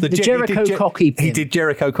Jericho cocky pin. He did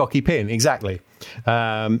Jericho cocky pin, exactly.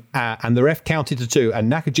 And the ref counted to 2,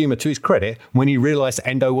 and Nakajima, to his credit, when he realized that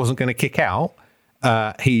Endo wasn't going to kick out,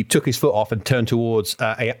 he took his foot off and turned towards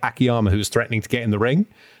Akiyama, who was threatening to get in the ring.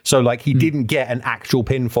 So he didn't get an actual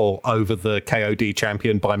pinfall over the KOD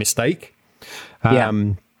champion by mistake.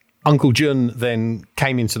 Uncle Jun then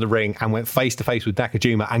came into the ring and went face to face with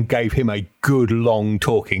Nakajima and gave him a good long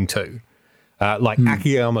talking to.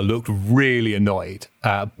 Akiyama looked really annoyed,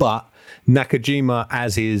 but Nakajima,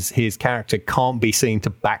 as his character, can't be seen to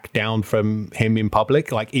back down from him in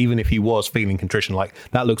public. Like, even if he was feeling contrition, like,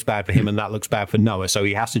 that looks bad for him and that looks bad for Noah. So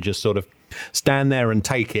he has to just sort of stand there and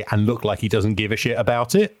take it and look like he doesn't give a shit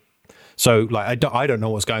about it. So, like, I don't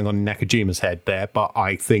know what's going on in Nakajima's head there, but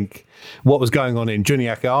I think what was going on in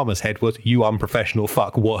Junior Akiyama's head was, you unprofessional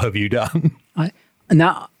fuck, what have you done?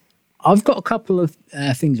 Now, I've got a couple of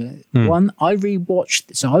things. One, I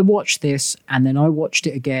watched this and then I watched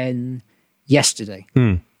it again yesterday.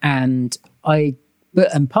 And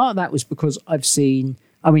part of that was because I've seen,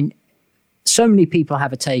 so many people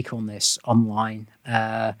have a take on this online.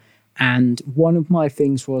 And one of my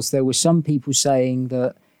things was there were some people saying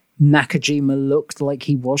that Nakajima looked like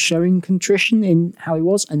he was showing contrition in how he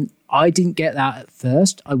was. And I didn't get that at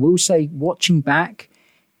first. I will say, watching back,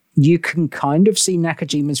 you can kind of see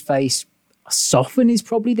Nakajima's face soften is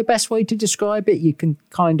probably the best way to describe it. You can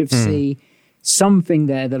kind of see something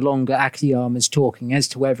there the longer Akiyama's talking, as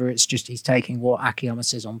to whether it's just he's taking what Akiyama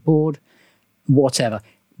says on board, whatever.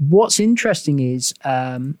 What's interesting is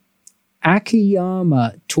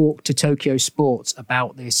Akiyama talked to Tokyo Sports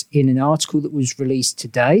about this in an article that was released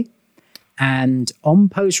today. And on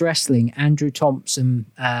Post Wrestling, Andrew Thompson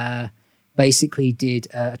basically did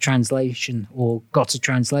a translation, or got a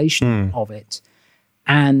translation of it.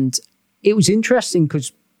 And it was interesting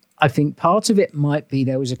because I think part of it might be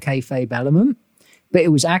there was a kayfabe element, but it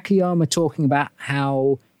was Akiyama talking about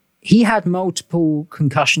how he had multiple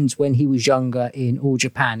concussions when he was younger in All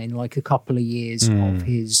Japan, in like a couple of years of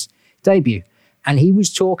his debut. And he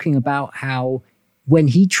was talking about how when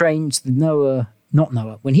he trains when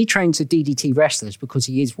he trains the DDT wrestlers, because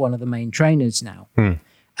he is one of the main trainers now,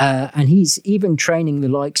 and he's even training the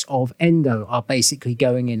likes of Endo, are basically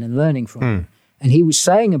going in and learning from him. And he was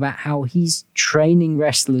saying about how he's training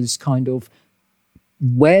wrestlers kind of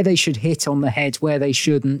where they should hit on the head, where they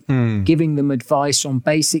shouldn't, giving them advice on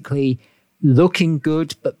basically looking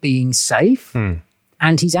good but being safe.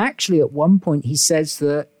 And he's actually, at one point, he says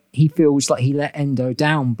that he feels like he let Endo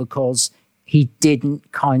down because he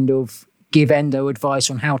didn't kind of give Endo advice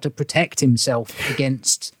on how to protect himself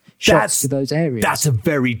against shots to those areas. That's a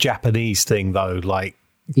very Japanese thing, though. Like,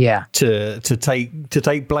 to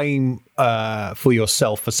take blame for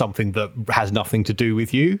yourself for something that has nothing to do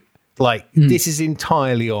with you. Like, this is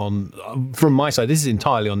entirely on, from my side, this is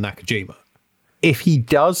entirely on Nakajima. If he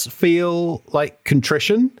does feel like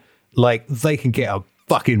contrition, like, they can get a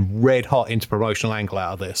fucking red hot interpromotional angle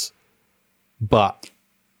out of this. But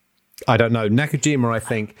I don't know. Nakajima, I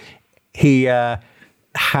think he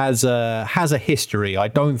has a history. I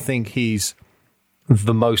don't think he's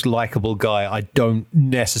the most likable guy. I don't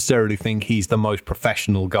necessarily think he's the most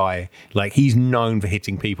professional guy. Like, he's known for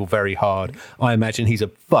hitting people very hard. I imagine he's a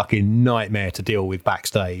fucking nightmare to deal with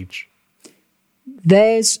backstage.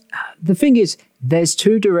 The thing is, there's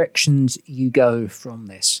two directions you go from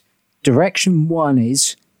this. Direction one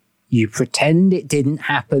is you pretend it didn't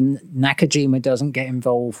happen. Nakajima doesn't get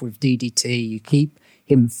involved with DDT. You keep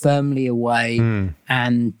him firmly away,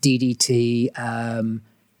 and DDT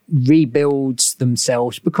rebuilds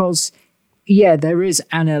themselves because, there is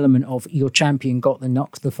an element of your champion got the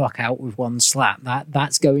knock the fuck out with one slap.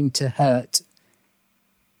 That's going to hurt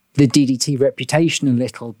the DDT reputation a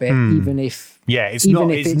little bit, even if it's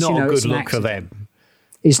not a good look for them.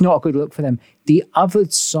 It's not a good look for them. The other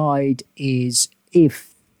side is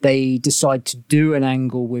if they decide to do an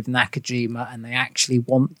angle with Nakajima and they actually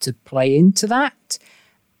want to play into that.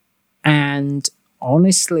 And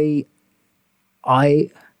honestly,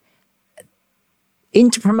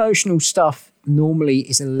 interpromotional stuff normally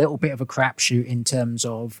is a little bit of a crapshoot in terms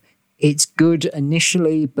of it's good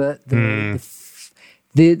initially, but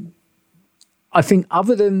I think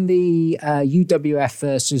other than the UWF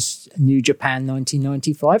versus New Japan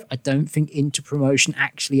 1995, I don't think interpromotion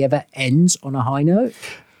actually ever ends on a high note.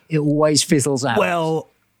 It always fizzles out. Well,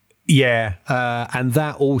 yeah, and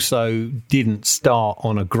that also didn't start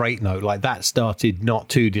on a great note. Like, that started not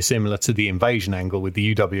too dissimilar to the Invasion angle, with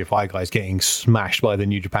the UWFI guys getting smashed by the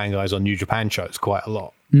New Japan guys on New Japan shows quite a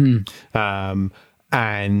lot.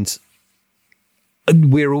 And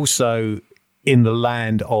we're also in the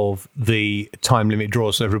land of the time limit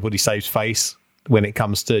draws, so everybody saves face when it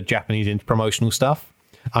comes to Japanese interpromotional stuff.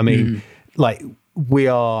 I mean, like, we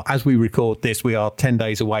are, as we record this, we are 10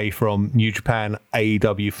 days away from New Japan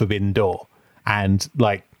AEW Forbidden Door. And,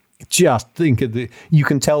 like, just think of you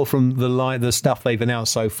can tell from the stuff they've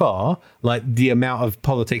announced so far, like, the amount of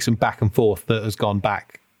politics and back and forth that has gone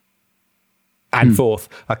back and forth.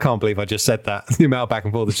 I can't believe I just said that. The amount of back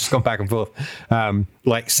and forth has just gone back and forth,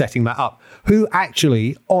 like setting that up. Who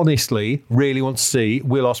actually, honestly, really wants to see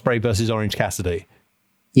Will Ospreay versus Orange Cassidy?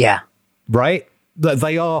 Yeah. Right?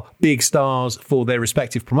 They are big stars for their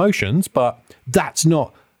respective promotions, but that's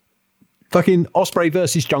not fucking Ospreay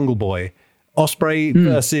versus Jungle Boy. Ospreay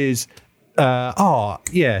versus...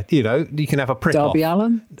 you can have a prick Darby off.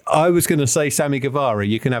 Allin? I was going to say Sammy Guevara.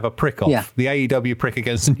 You can have a prick off. Yeah. The AEW prick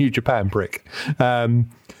against the New Japan prick. There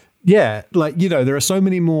are so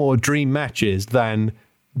many more dream matches than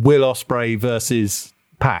Will Ospreay versus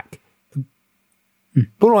Pac.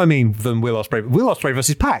 What do I mean than Will Ospreay? Will Ospreay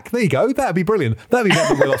versus Pac. There you go. That'd be brilliant. That'd be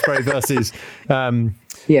better than Will Ospreay versus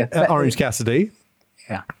Orange Cassidy.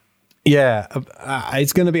 Yeah. Yeah,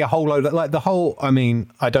 it's going to be a whole load of, like, the whole, I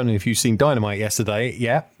mean, I don't know if you've seen Dynamite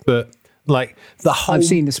yesterday, but like the whole... I've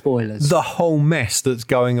seen the spoilers. The whole mess that's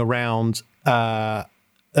going around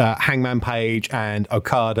Hangman Page and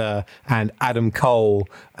Okada and Adam Cole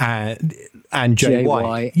and Jay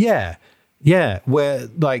White. Yeah, where,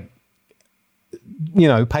 like,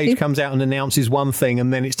 Page comes out and announces one thing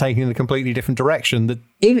and then it's taken in a completely different direction.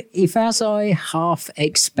 If as I half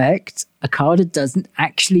expect, Okada doesn't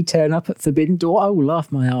actually turn up at Forbidden Door, I will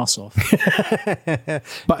laugh my ass off.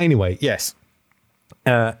 But anyway, yes.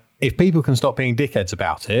 If people can stop being dickheads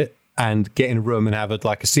about it and get in a room and have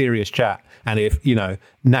a serious chat, and if,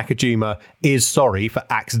 Nakajima is sorry for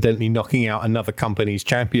accidentally knocking out another company's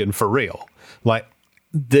champion for real, like,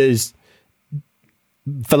 there's...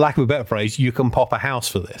 For lack of a better phrase, you can pop a house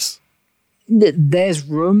for this. There's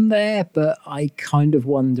room there, but I kind of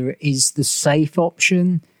wonder, is the safe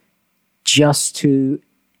option just to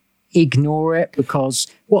ignore it? Because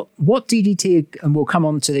what DDT, and we'll come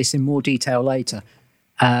on to this in more detail later,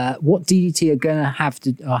 what DDT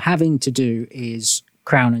are having to do is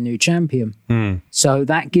crown a new champion. So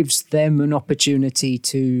that gives them an opportunity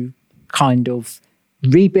to kind of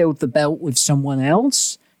rebuild the belt with someone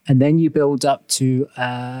else. And then you build up to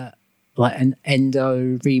an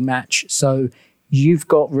Endo rematch. So you've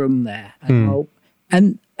got room there.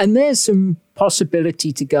 And there's some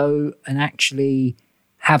possibility to go and actually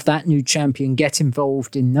have that new champion get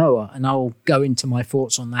involved in Noah. And I'll go into my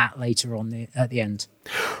thoughts on that later on at the end.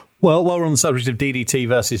 Well, while we're on the subject of DDT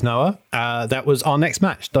versus Noah, that was our next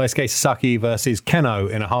match. Daisuke Sasaki versus Keno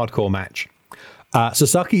in a hardcore match.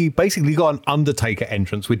 Sasaki basically got an Undertaker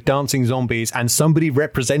entrance with dancing zombies and somebody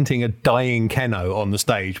representing a dying Keno on the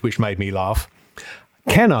stage, which made me laugh.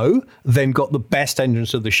 Keno then got the best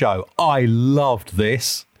entrance of the show. I loved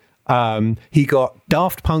this. He got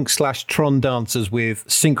Daft Punk / Tron dancers with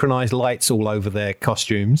synchronized lights all over their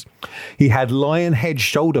costumes. He had lion head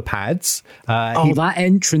shoulder pads. That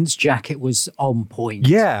entrance jacket was on point.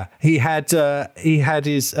 Yeah, he had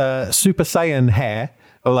his Super Saiyan hair.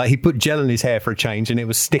 Like, he put gel in his hair for a change and it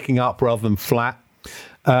was sticking up rather than flat.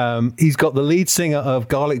 He's got the lead singer of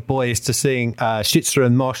Garlic Boys to sing Shitster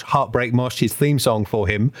and Mosh, Heartbreak Mosh, his theme song for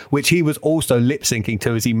him, which he was also lip-syncing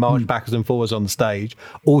to as he marched backwards and forwards on the stage.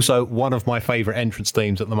 Also, one of my favourite entrance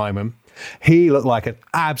themes at the moment. He looked like an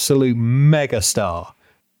absolute mega star.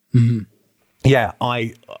 Mm-hmm. Yeah,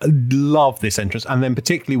 I love this entrance. And then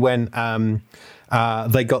particularly when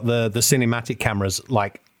they got the cinematic cameras,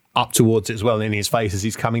 like, up towards it as well in his face as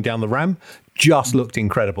he's coming down the ramp, just looked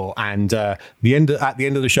incredible. And at the end of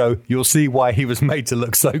the show, you'll see why he was made to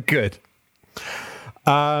look so good.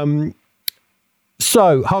 So,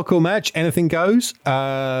 hardcore match, anything goes.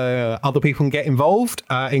 Other people can get involved,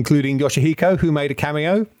 including Yoshihiko, who made a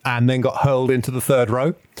cameo and then got hurled into the third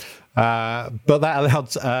row. But that allowed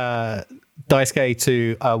Daisuke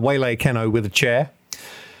to waylay Keno with a chair.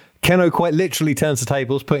 Keno quite literally turns the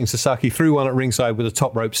tables, putting Sasaki through one at ringside with a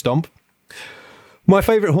top rope stomp. My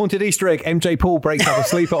favourite haunted Easter egg, MJ Paul breaks up a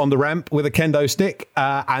sleeper on the ramp with a kendo stick,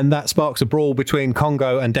 and that sparks a brawl between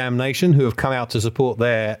Kongo and Damnation, who have come out to support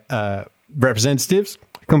their representatives,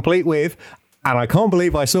 complete with, and I can't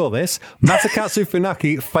believe I saw this, Masakatsu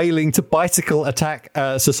Funaki failing to bicycle attack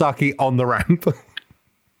Sasaki on the ramp.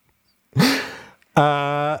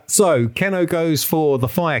 So Keno goes for the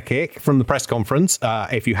fire kick from the press conference.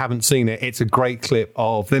 If you haven't seen it, it's a great clip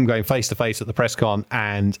of them going face to face at the press con,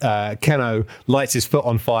 and Keno lights his foot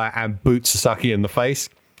on fire and boots Sasaki in the face.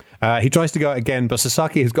 He tries to go again, but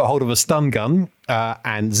Sasaki has got hold of a stun gun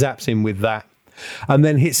and zaps him with that, and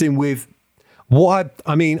then hits him with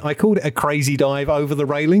I called it a crazy dive over the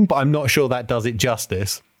railing, but I'm not sure that does it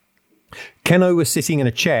justice. Keno was sitting in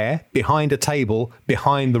a chair behind a table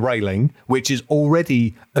behind the railing, which is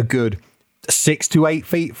already a good 6 to 8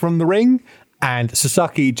 feet from the ring. And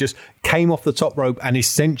Sasaki just came off the top rope and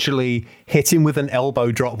essentially hit him with an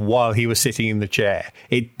elbow drop while he was sitting in the chair.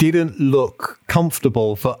 It didn't look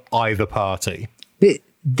comfortable for either party.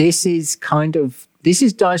 This is Daisuke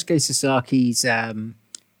Sasaki's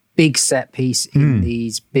big set piece in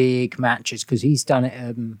these big matches, because he's done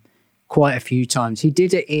it quite a few times. He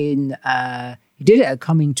did it at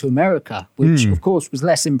Coming to America, which of course was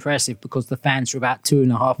less impressive because the fans were about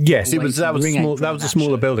 2.5. Yes, that was a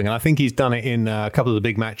smaller building, and I think he's done it in a couple of the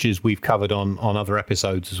big matches we've covered on other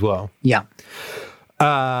episodes as well. Yeah.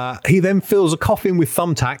 He then fills a coffin with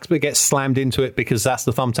thumbtacks, but gets slammed into it because that's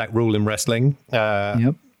the thumbtack rule in wrestling.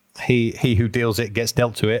 Yep. He who deals it gets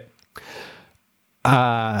dealt to it.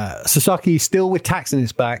 Sasaki, still with tacks in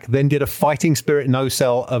his back, then did a fighting spirit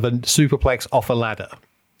no-sell of a superplex off a ladder.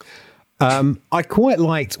 What I quite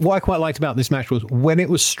liked about this match was when it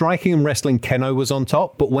was striking and wrestling, Keno was on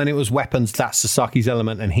top, but when it was weapons, that's Sasaki's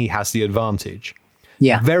element and he has the advantage.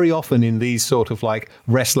 Yeah. Very often in these sort of like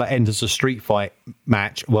wrestler enters a street fight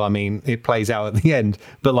match, well, I mean, it plays out at the end,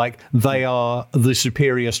 but like they are the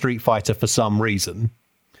superior street fighter for some reason.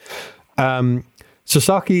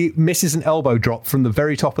 Sasaki misses an elbow drop from the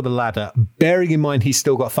very top of the ladder, bearing in mind he's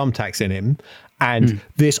still got thumbtacks in him, and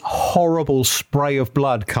this horrible spray of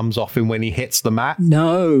blood comes off him when he hits the mat.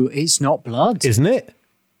 No, it's not blood. Isn't it?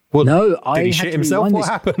 Well, no, did he shit himself? What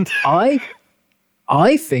happened? I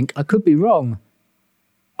think, I could be wrong,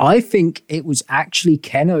 I think it was actually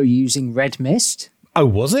Keno using red mist. Oh,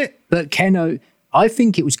 was it? But I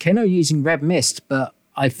think it was Keno using red mist, but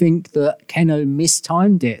I think that Keno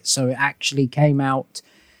mistimed it, so it actually came out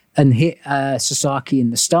and hit Sasaki in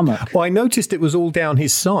the stomach. Well, I noticed it was all down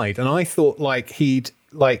his side, and I thought he'd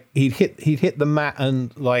hit the mat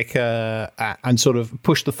and and sort of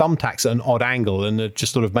pushed the thumbtacks at an odd angle, and it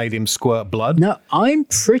just sort of made him squirt blood. No, I'm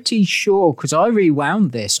pretty sure, because I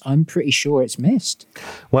rewound this, I'm pretty sure it's missed.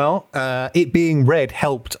 Well, it being red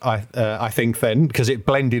helped, I think, then, because it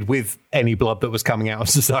blended with any blood that was coming out of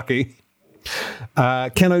Sasaki.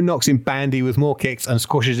 Keno knocks him bandy with more kicks and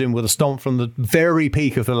squashes him with a stomp from the very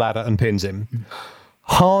peak of the ladder and pins him.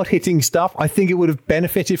 Hard-hitting stuff. I think it would have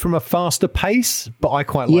benefited from a faster pace, but I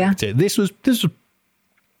quite liked it. This was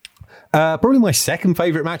probably my second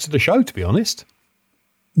favourite match of the show, to be honest.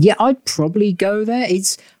 Yeah, I'd probably go there.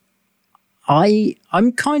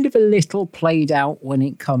 I'm kind of a little played out when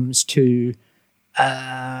it comes to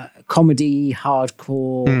comedy,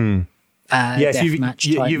 hardcore... yes,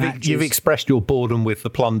 you've expressed your boredom with the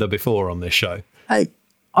plunder before on this show.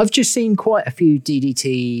 I've just seen quite a few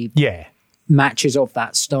DDT matches of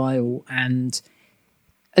that style, and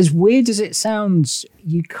as weird as it sounds,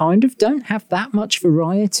 you kind of don't have that much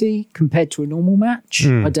variety compared to a normal match.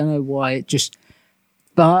 I don't know why,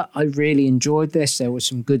 but I really enjoyed this. There were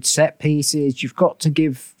some good set pieces. You've got to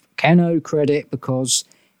give Keno credit because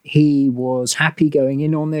he was happy going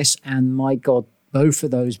in on this, and my God, both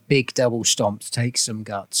of those big double stomps take some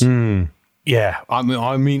guts. Yeah,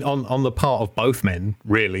 I mean, on the part of both men,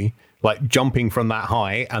 really, like jumping from that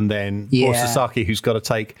high, and then or Sasaki, who's got to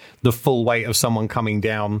take the full weight of someone coming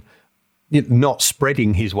down, not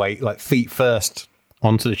spreading his weight, like feet first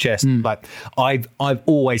onto the chest. Like I've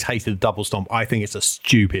always hated the double stomp. I think it's a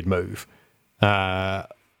stupid move,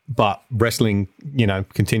 but wrestling,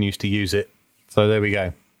 continues to use it. So there we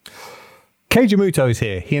go. Keiji Muto is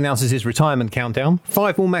here. He announces his retirement countdown.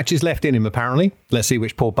 5 more matches left in him, apparently. Let's see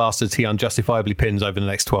which poor bastards he unjustifiably pins over the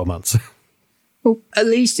next 12 months. Well, at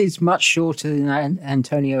least it's much shorter than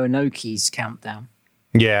Antonio Inoki's countdown.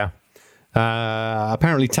 Yeah.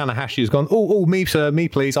 Apparently Tanahashi has gone, me, sir, me,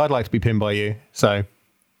 please. I'd like to be pinned by you. So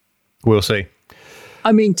we'll see.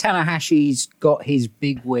 I mean, Tanahashi's got his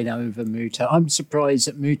big win over Muto. I'm surprised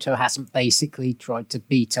that Muto hasn't basically tried to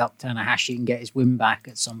beat up Tanahashi and get his win back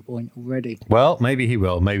at some point already. Well, maybe he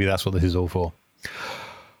will. Maybe that's what this is all for.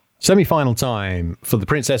 Semi-final time for the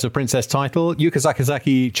Princess of Princess title. Yuka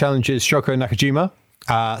Sakazaki challenges Shoko Nakajima.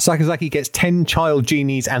 Sakazaki gets 10 child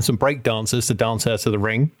genies and some break dancers to dance her to the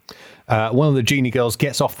ring. One of the genie girls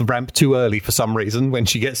gets off the ramp too early for some reason when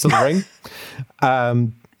she gets to the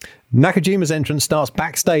ring. Nakajima's entrance starts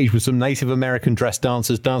backstage with some Native American dressed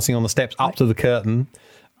dancers dancing on the steps up to the curtain.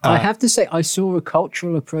 I have to say, I saw a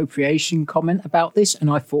cultural appropriation comment about this, and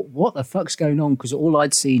I thought, what the fuck's going on? Because all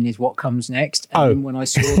I'd seen is what comes next. And then when I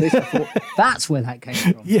saw this, I thought, that's where that came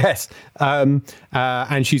from. Yes.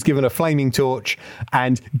 And she's given a flaming torch.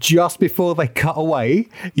 And just before they cut away,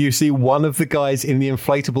 you see one of the guys in the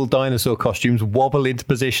inflatable dinosaur costumes wobble into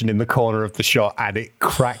position in the corner of the shot, and it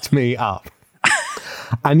cracked me up.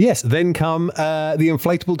 And yes, then come the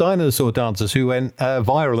inflatable dinosaur dancers who went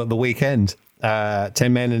viral at the weekend.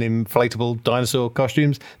 10 men in inflatable dinosaur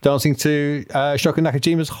costumes dancing to Shoko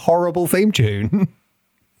Nakajima's horrible theme tune.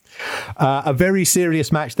 A very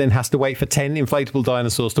serious match then has to wait for 10 inflatable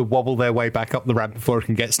dinosaurs to wobble their way back up the ramp before it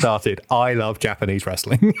can get started. I love Japanese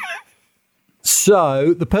wrestling.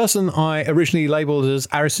 So the person I originally labelled as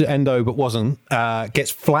Arisu Endo but wasn't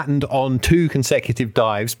gets flattened on 2 consecutive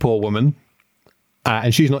dives, poor woman.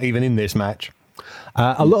 And she's not even in this match.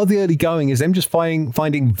 A lot of the early going is them just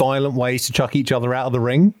finding violent ways to chuck each other out of the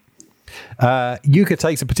ring. Yuka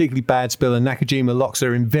takes a particularly bad spill and Nakajima locks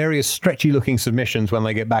her in various stretchy-looking submissions when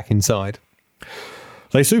they get back inside.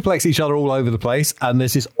 They suplex each other all over the place, and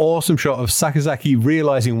there's this awesome shot of Sakazaki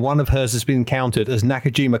realising one of hers has been countered as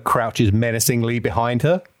Nakajima crouches menacingly behind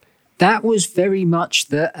her. That was very much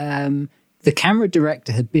the camera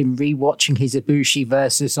director had been rewatching his Ibushi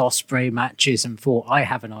versus Ospreay matches and thought, I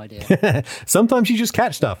have an idea. Sometimes you just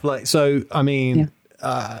catch stuff. I'm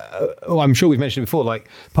sure we've mentioned it before,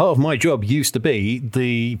 part of my job used to be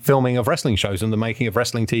the filming of wrestling shows and the making of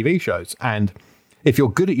wrestling TV shows. And if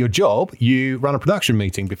you're good at your job, you run a production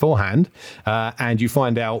meeting beforehand and you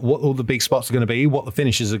find out what all the big spots are going to be, what the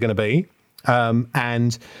finishes are going to be.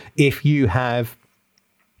 And if you have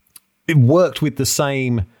worked with the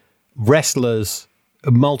same wrestlers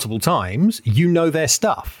multiple times, you know their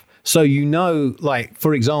stuff. So,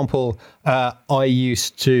 for example, I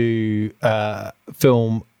used to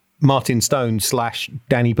film Martin Stone /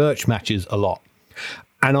 Danny Burch matches a lot.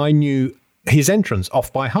 And I knew his entrance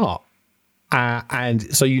off by heart.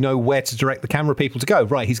 And so you know where to direct the camera people to go.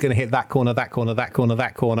 Right, he's going to hit that corner, that corner, that corner,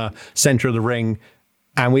 that corner, center of the ring,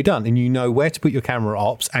 and we're done. And you know where to put your camera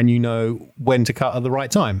ops, and you know when to cut at the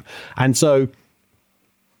right time. And so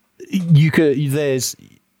there's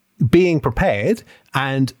being prepared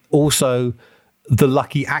and also the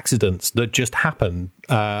lucky accidents that just happen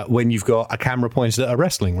when you've got a camera pointed at a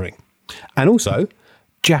wrestling ring. And also,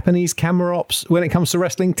 Japanese camera ops, when it comes to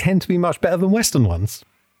wrestling, tend to be much better than Western ones.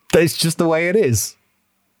 That's just the way it is.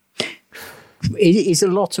 It is a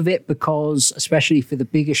lot of it because, especially for the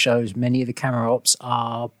bigger shows, many of the camera ops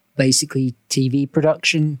are basically TV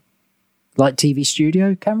production, like TV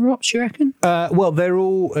studio camera ops, you reckon? Well, they're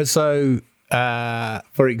all...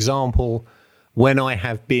 for example, when I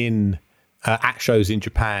have been at shows in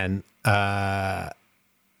Japan,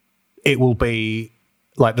 it will be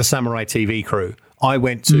like the Samurai TV crew. I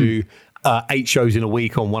went to 8 shows in a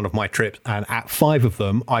week on one of my trips, and at 5 of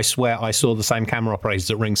them, I swear I saw the same camera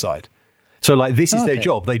operators at ringside. So, this is their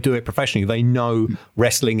job. They do it professionally. They know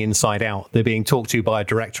wrestling inside out. They're being talked to by a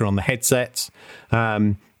director on the headsets,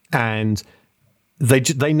 and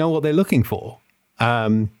they know what they're looking for.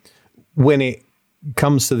 When it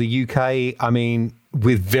comes to the UK, I mean,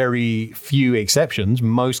 with very few exceptions,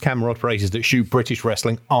 most camera operators that shoot British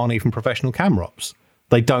wrestling aren't even professional camera ops.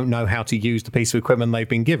 They don't know how to use the piece of equipment they've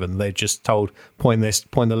been given. They're just told, point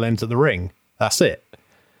the lens at the ring. That's it.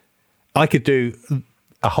 I could do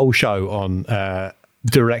a whole show on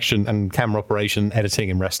direction and camera operation editing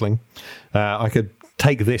in wrestling. I could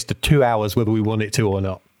take this to 2 hours whether we want it to or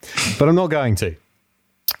not. But I'm not going to.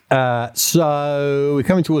 So we're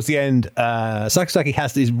coming towards the end. Sakazaki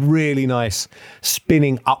has this really nice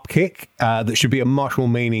spinning up kick that should be a much more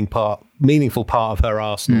meaningful part of her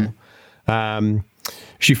arsenal.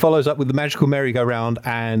 She follows up with the magical merry-go-round,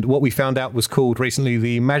 and what we found out was called recently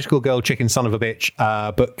the magical girl chicken son of a bitch,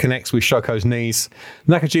 but connects with Shoko's knees.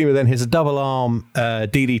 Nakajima then hits a double arm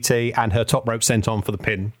DDT and her top rope senton for the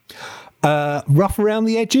pin. Rough around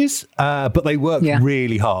the edges, but they work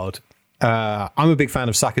really hard. I'm a big fan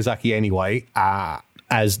of Sakazaki anyway,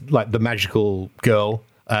 as the magical girl.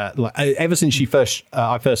 Ever since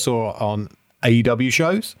I first saw her on AEW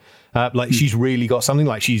shows, she's really got something.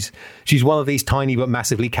 She's one of these tiny but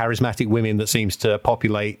massively charismatic women that seems to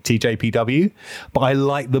populate TJPW. But I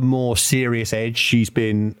like the more serious edge she's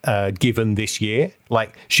been given this year.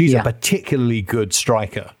 She's a particularly good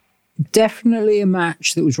striker. Definitely a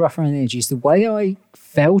match that was rough around the edges. The way I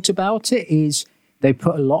felt about it is they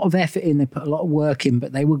put a lot of effort in, they put a lot of work in,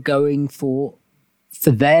 but they were going for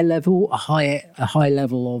their level, a high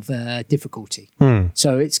level of difficulty.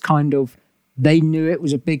 So it's kind of, they knew it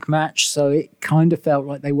was a big match, so it kind of felt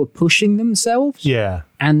like they were pushing themselves. Yeah.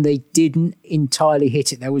 And they didn't entirely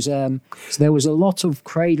hit it. There was a lot of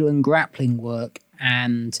cradle and grappling work,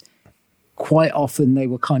 and quite often they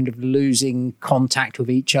were kind of losing contact with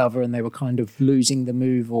each other and they were kind of losing the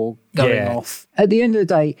move or going off. At the end of the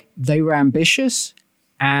day, they were ambitious,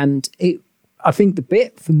 and I think the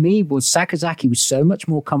bit for me was Sakazaki was so much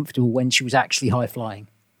more comfortable when she was actually high flying.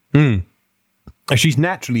 She's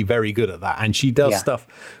naturally very good at that, and she does stuff.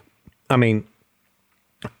 I mean,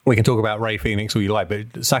 we can talk about Ray Phoenix all you like,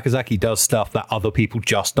 but Sakazaki does stuff that other people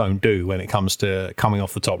just don't do when it comes to coming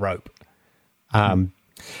off the top rope.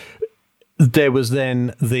 There was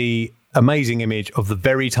then the amazing image of the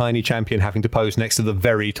very tiny champion having to pose next to the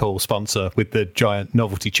very tall sponsor with the giant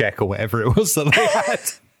novelty check or whatever it was that they had.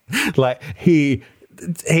 Like, he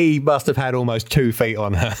must have had almost 2 feet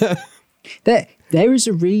on her. There is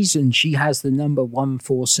a reason she has the number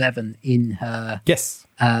 147 in her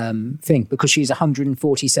thing, because she's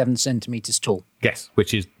 147 centimeters tall. Yes,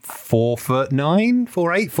 which is 4'9",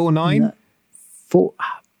 4'8", 4'9".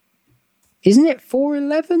 Isn't it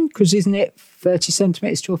 4'11"? Because isn't it 30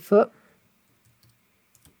 centimeters to a foot?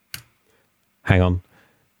 Hang on.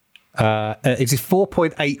 It is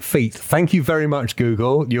 4.8 feet. Thank you very much,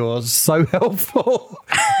 Google. You're so helpful.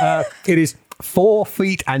 It is 4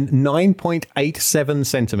 feet and 9.87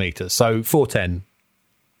 centimeters. So 4'10".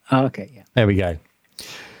 Oh, okay, yeah. There we go.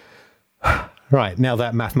 Right, now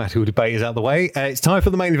that mathematical debate is out of the way, it's time for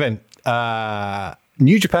the main event.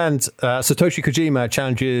 New Japan's Satoshi Kojima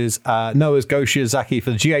challenges Noah's Go Shiozaki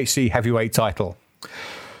for the GHC heavyweight title.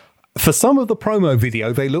 For some of the promo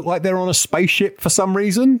video, they look like they're on a spaceship for some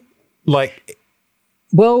reason. Like,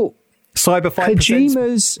 well, Cyberfight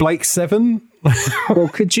presents Blake 7. Well,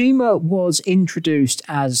 Kojima was introduced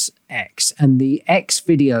as X, and the X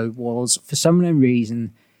video was, for some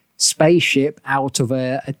reason, spaceship out of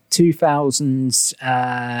a 2000s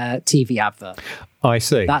TV advert. I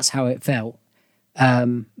see. That's how it felt.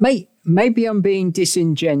 Maybe I'm being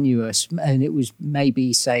disingenuous, and it was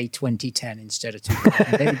maybe, say, 2010 instead of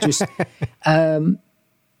 2000. They were just...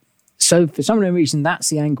 So for some reason, that's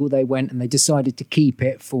the angle they went, and they decided to keep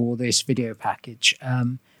it for this video package.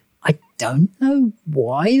 I don't know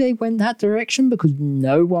why they went that direction, because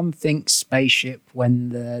no one thinks spaceship when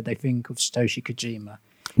they think of Satoshi Kojima.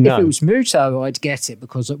 No. If it was Muto, I'd get it,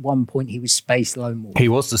 because at one point he was Space Lone Wolf. He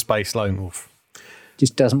was the Space Lone Wolf.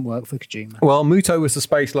 Just doesn't work for Kojima. Well, Muto was the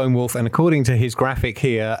Space Lone Wolf, and according to his graphic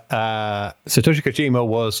here, Satoshi Kojima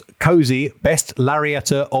was Cozy, best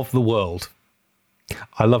lariater of the world.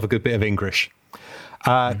 I love a good bit of English.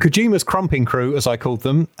 Kojima's crumping crew, as I called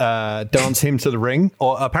them, dance him to the ring,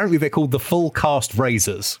 or apparently they're called the Full Cast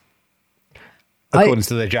Razors, according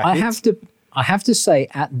to their jackets. I have to say,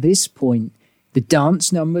 at this point, the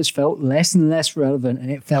dance numbers felt less and less relevant, and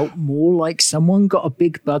it felt more like someone got a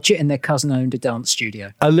big budget and their cousin owned a dance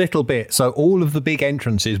studio. A little bit. So all of the big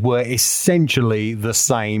entrances were essentially the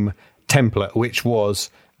same template, which was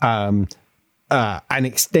an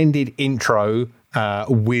extended intro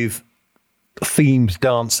with themed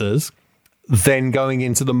dancers, then going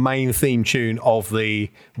into the main theme tune of the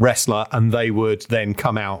wrestler, and they would then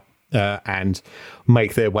come out and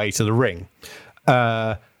make their way to the ring.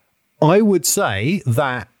 I would say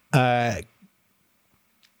that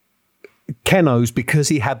Keno's, because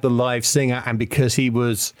he had the live singer and because he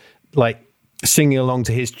was like singing along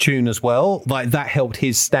to his tune as well, like that helped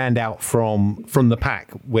his stand out from the pack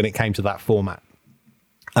when it came to that format.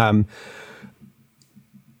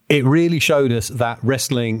 It really showed us that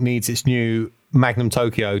wrestling needs its new Magnum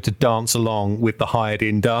Tokyo to dance along with the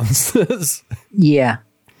hired-in dancers. Yeah.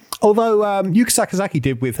 Although Yuka Sakazaki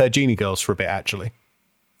did with her Genie Girls for a bit, actually.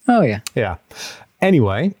 Oh, yeah. Yeah.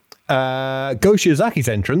 Anyway, Go Shiozaki's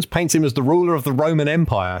entrance paints him as the ruler of the Roman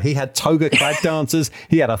Empire. He had toga-clad dancers.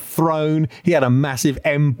 He had a throne. He had a massive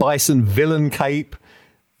M. Bison villain cape.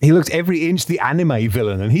 He looked every inch the anime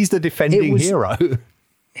villain, and he's the defending hero.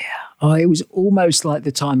 Yeah. Oh, it was almost like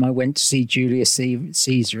the time I went to see Julius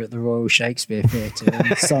Caesar at the Royal Shakespeare Theatre,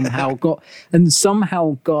 and somehow got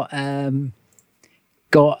oh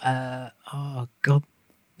God.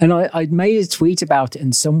 And I made a tweet about it,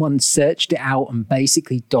 and someone searched it out and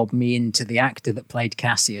basically dobbed me into the actor that played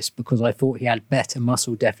Cassius, because I thought he had better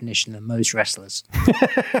muscle definition than most wrestlers.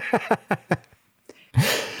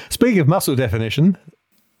 Speaking of muscle definition,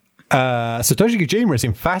 Satoshi Kojima is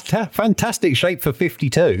in fantastic shape for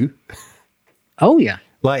 52. Oh, yeah.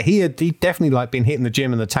 Like he definitely been hitting the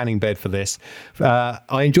gym and the tanning bed for this.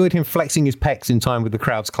 I enjoyed him flexing his pecs in time with the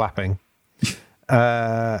crowds clapping.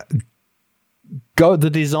 The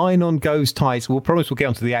design on Go's tights, we'll promise we'll get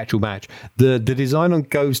onto the actual match. The design on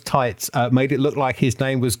Go's tights made it look like his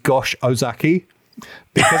name was Gosh Ozaki,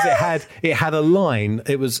 because it had a line.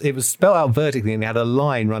 It was spelled out vertically, and it had a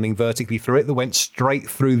line running vertically through it that went straight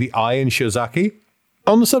through the eye in Shiozaki.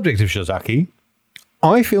 On the subject of Shiozaki,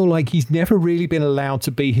 I feel like he's never really been allowed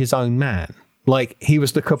to be his own man. Like, he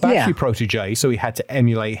was the Kobashi protege, so he had to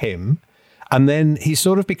emulate him. And then he's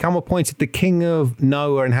sort of become appointed the king of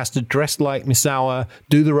Noah and has to dress like Misawa,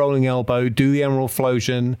 do the rolling elbow, do the emerald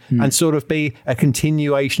flosion, and sort of be a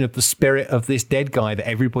continuation of the spirit of this dead guy that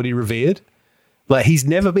everybody revered. Like, he's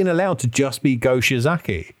never been allowed to just be Go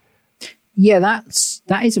Shiozaki. Yeah,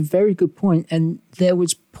 that is a very good point. And there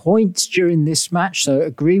was points during this match, so I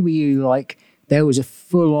agree with you, like, there was a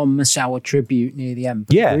full-on Misawa tribute near the end.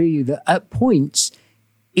 But I agree with you that at points,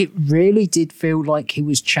 it really did feel like he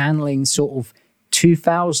was channeling sort of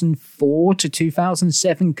 2004 to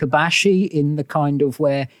 2007 Kobashi in the kind of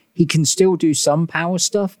where he can still do some power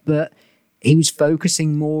stuff, but he was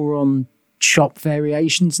focusing more on chop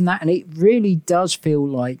variations and that. And it really does feel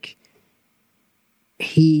like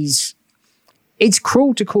it's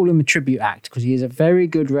cruel to call him a tribute act because he is a very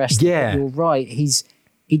good wrestler. Yeah. But you're right.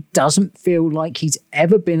 It doesn't feel like he's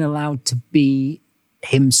ever been allowed to be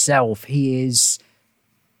himself. He's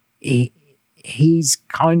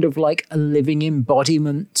kind of like a living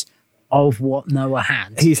embodiment of what Noah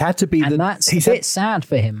had. He's had to be, and that's a bit sad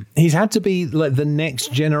for him. He's had to be like the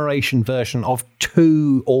next generation version of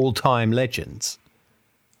two all-time legends.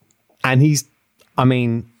 And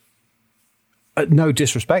no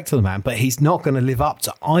disrespect to the man, but he's not going to live up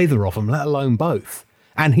to either of them, let alone both.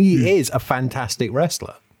 And he is a fantastic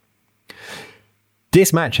wrestler.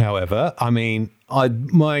 This match, however,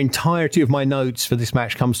 my entirety of my notes for this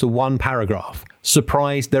match comes to one paragraph.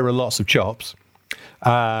 Surprised there are lots of chops.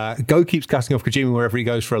 Go keeps cutting off Kojima wherever he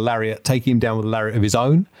goes for a lariat, taking him down with a lariat of his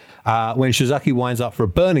own. When Shiozaki winds up for a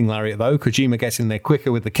burning lariat, though, Kojima gets in there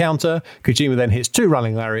quicker with the counter. Kojima then hits 2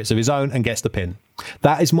 running lariats of his own and gets the pin.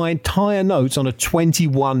 That is my entire notes on a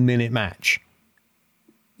 21-minute match.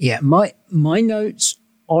 Yeah, my notes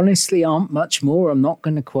honestly aren't much more. I'm not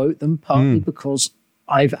going to quote them, partly because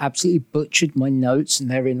I've absolutely butchered my notes and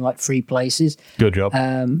they're in like 3 places. Good job.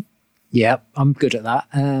 Yeah, I'm good at that.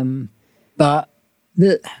 But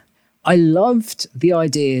I loved the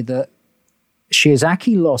idea that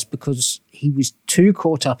Shiozaki lost because he was too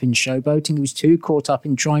caught up in showboating. He was too caught up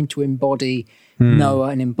in trying to embody Noah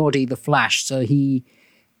and embody the Flash. So he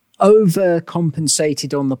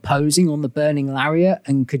overcompensated on the posing, on the burning lariat,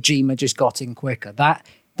 and Kojima just got in quicker. That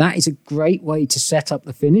is a great way to set up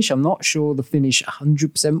the finish. I'm not sure the finish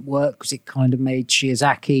 100% worked because it kind of made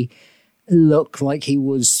Shiozaki look like he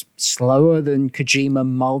was slower than Kojima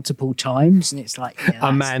multiple times. And it's like... Yeah,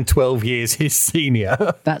 a man 12 years his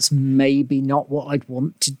senior. That's maybe not what I'd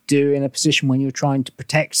want to do in a position when you're trying to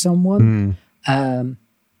protect someone.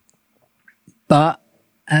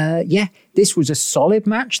 This was a solid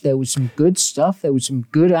match. There was some good stuff. There was some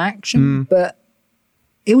good action, but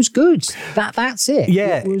it was good. That's it.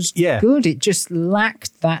 Yeah, it was good. It just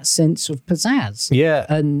lacked that sense of pizzazz. Yeah.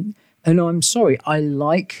 And I'm sorry, I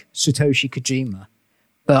like Satoshi Kojima,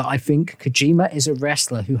 but I think Kojima is a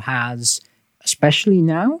wrestler who has, especially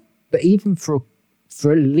now, but even for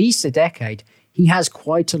at least a decade, he has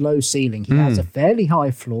quite a low ceiling. He has a fairly high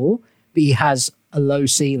floor, but he has a low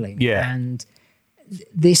ceiling. Yeah. And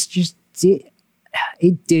this just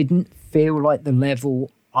it didn't feel like the level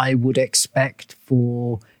I would expect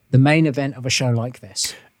for the main event of a show like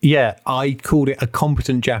this. Yeah, I called it a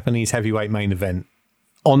competent Japanese heavyweight main event.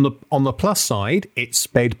 On the plus side, it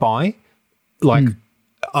sped by. Like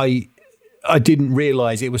I didn't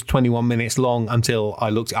realize it was 21 minutes long until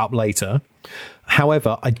I looked it up later.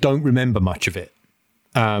 However, I don't remember much of it.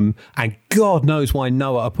 And God knows why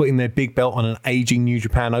Noah are putting their big belt on an aging New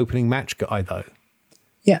Japan opening match guy, though.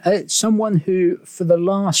 Yeah, someone who, for the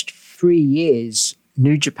last 3 years,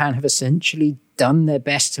 New Japan have essentially done their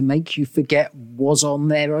best to make you forget was on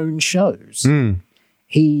their own shows.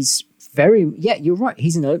 He's you're right.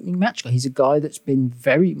 He's an opening match guy. He's a guy that's been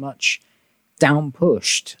very much down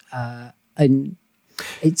pushed. And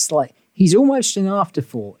it's like, he's almost an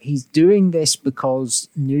afterthought. He's doing this because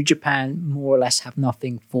New Japan more or less have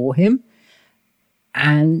nothing for him.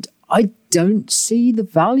 And I don't see the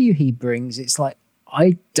value he brings. It's like,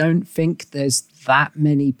 I don't think there's that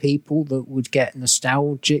many people that would get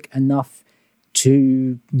nostalgic enough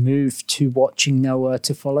to move to watching Noah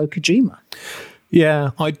to follow Kojima. Yeah,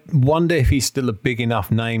 I wonder if he's still a big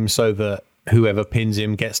enough name so that whoever pins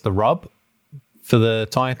him gets the rub for the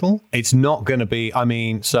title. It's not going to be,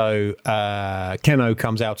 Keno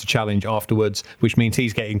comes out to challenge afterwards, which means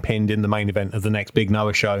he's getting pinned in the main event of the next big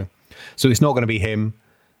Noah show. So it's not going to be him.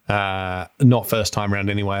 Not first time around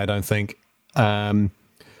anyway, I don't think. I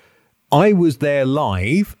was there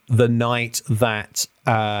live the night that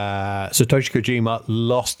Satoshi Kojima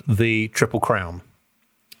lost the Triple Crown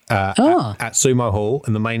at Sumo Hall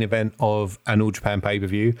in the main event of an All Japan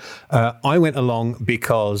pay-per-view. I went along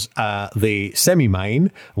because the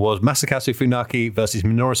semi-main was Masakazu Funaki versus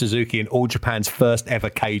Minoru Suzuki in All Japan's first ever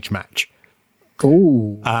cage match.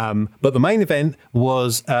 Ooh. But the main event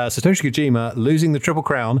was Satoshi Kojima losing the Triple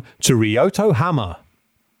Crown to Ryoto Hama.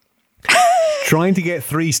 trying to get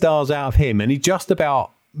 3 stars out of him, and he just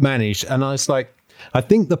about managed. And I was like, I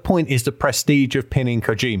think the point is the prestige of pinning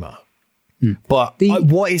Kojima. But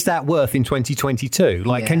what is that worth in 2022?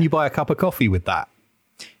 Like, can you buy a cup of coffee with that?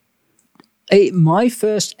 My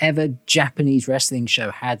first ever Japanese wrestling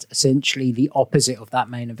show had essentially the opposite of that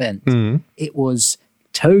main event. It was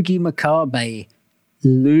Togi Makabe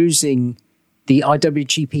losing the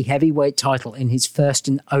IWGP Heavyweight title in his first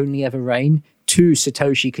and only ever reign to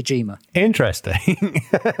Satoshi Kojima. Interesting.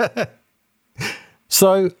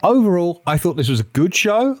 So overall, I thought this was a good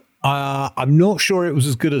show. I'm not sure it was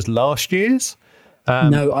as good as last year's.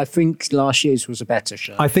 No, I think last year's was a better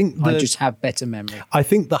show. I just have better memory. I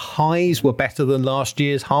think the highs were better than last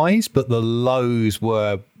year's highs, but the lows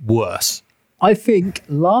were worse. I think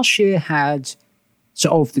last year had,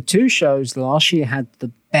 so of the 2 shows, last year had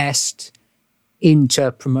the best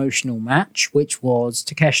inter-promotional match, which was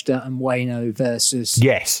Takeshita and Ueno versus...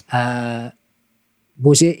 Yes.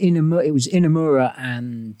 Was it Inamura? It was Inamura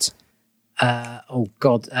and...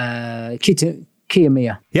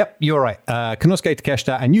 Kiyomiya. Yep, you're right. Konosuke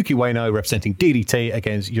Takeshita and Yuki Ueno representing DDT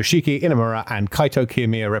against Yoshiki Inamura and Kaito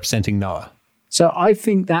Kiyomiya representing Noah. So I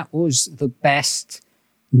think that was the best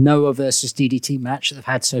Noah versus DDT match that they've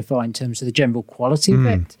had so far in terms of the general quality of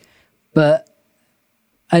it. But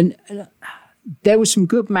and there were some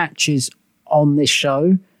good matches on this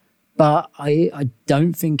show, but I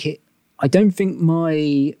don't think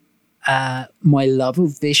my my love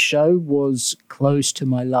of this show was close to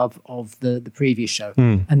my love of the previous show.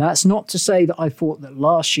 And that's not to say that I thought that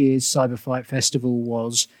last year's Cyberfight Festival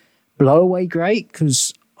was blow away great,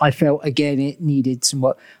 because I felt, again, it needed some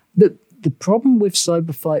work. The problem with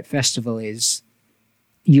Cyberfight Festival is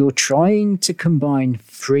you're trying to combine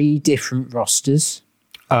 3 different rosters.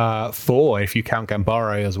 4 if you count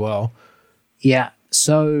Gambare as well. Yeah,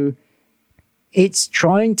 so it's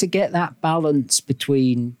trying to get that balance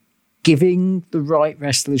between giving the right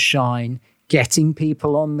wrestlers shine, getting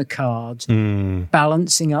people on the card,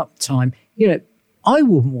 balancing up time. You know, I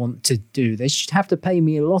wouldn't want to do this. You'd have to pay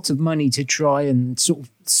me a lot of money to try and sort of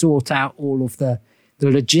sort out all of the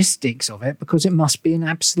logistics of it, because it must be an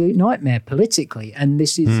absolute nightmare politically. And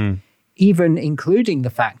this is even including the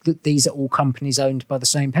fact that these are all companies owned by the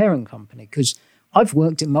same parent company. Because I've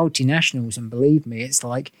worked at multinationals, and believe me, it's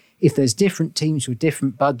like if there's different teams with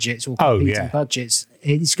different budgets or competing budgets,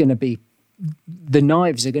 it's going to be, the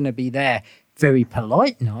knives are going to be there. Very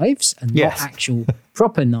polite knives and not actual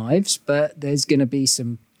proper knives, but there's going to be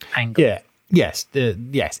some anger. Yeah. Yes.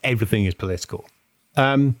 Yes. Everything is political.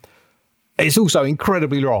 It's also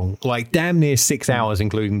incredibly long, like damn near 6 hours,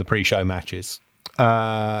 including the pre-show matches.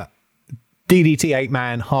 DDT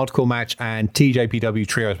 8-man hardcore match and TJPW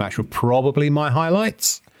trios match were probably my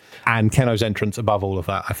highlights, and Keno's entrance above all of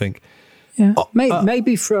that, I think. Yeah.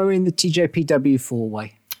 Maybe throw in the TJPW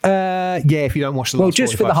 4-way. Yeah, if you don't watch the last 45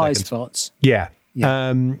 just for the high seconds. spots. Yeah.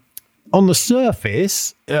 On the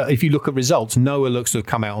surface, if you look at results, Noah looks to have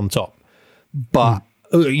come out on top. But,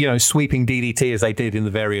 sweeping DDT as they did in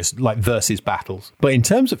the various versus battles. But in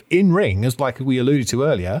terms of in-ring, as like we alluded to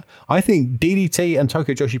earlier, I think DDT and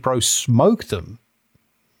Tokyo Joshi Pro smoked them.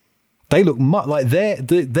 They look much like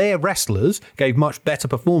their wrestlers gave much better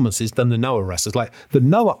performances than the Noah wrestlers. Like the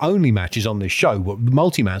Noah only matches on this show,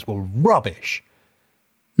 multi-mans were rubbish.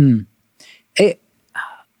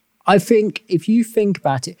 I think if you think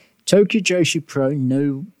about it, Tokyo Joshi Pro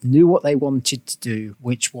knew what they wanted to do,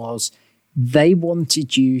 which was they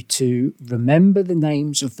wanted you to remember the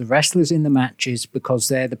names of the wrestlers in the matches, because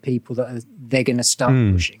they're the people that they're going to start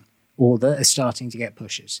pushing, or that are starting to get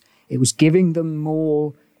pushes. It was giving them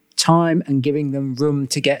more time and giving them room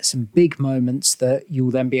to get some big moments that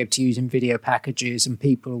you'll then be able to use in video packages, and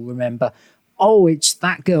people will remember, oh, it's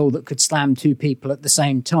that girl that could slam 2 people at the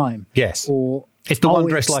same time. Yes. Or it's the one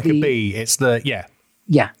dressed like a bee. It's the,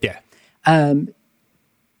 Yeah.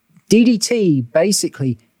 DDT,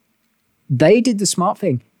 basically, they did the smart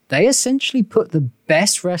thing. They essentially put the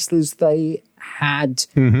best wrestlers they had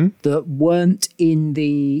that weren't in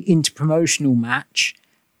the interpromotional match,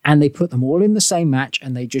 and they put them all in the same match,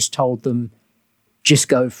 and they just told them, just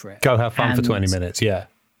go for it. Go have fun for 20 minutes, yeah.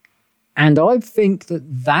 And I think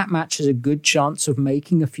that match has a good chance of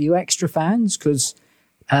making a few extra fans, because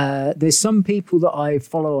there's some people that I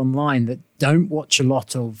follow online that don't watch a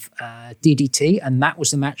lot of DDT, and that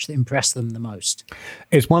was the match that impressed them the most.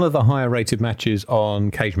 It's one of the higher rated matches on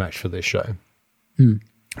Cage Match for this show.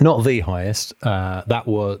 Not the highest. That's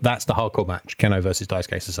the hardcore match, Keno versus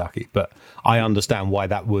Daisuke Sasaki. But I understand why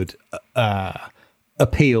that would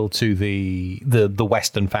appeal to the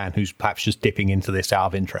Western fan who's perhaps just dipping into this out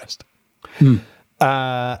of interest.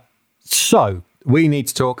 So we need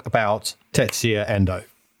to talk about Tetsuya Endo.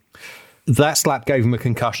 That slap gave him a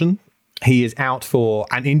concussion. He is out for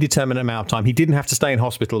an indeterminate amount of time. He didn't have to stay in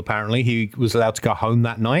hospital, apparently. He was allowed to go home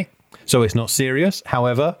that night, so it's not serious.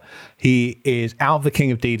 However, he is out of the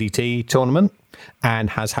King of DDT tournament and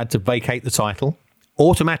has had to vacate the title.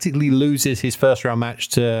 Automatically loses his first round match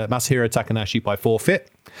to Masahiro Takanashi by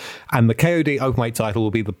forfeit. And the KOD Openweight title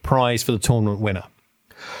will be the prize for the tournament winner.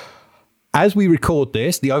 As we record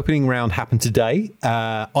this, the opening round happened today.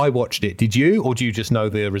 I watched it. Did you, or do you just know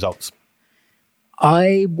the results?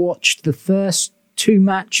 I watched the first 2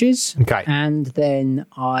 matches, Okay. and then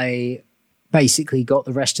I basically got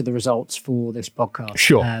the rest of the results for this podcast.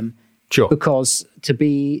 Sure. Because to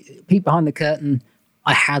be peek behind the curtain,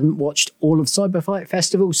 I hadn't watched all of Cyberfight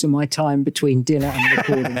Festival, so my time between dinner and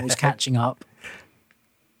recording was catching up.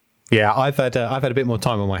 Yeah, I've had a bit more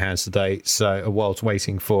time on my hands today, so whilst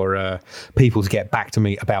waiting for people to get back to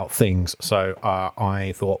me about things. So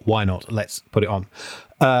I thought, why not? Let's put it on.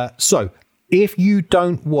 So if you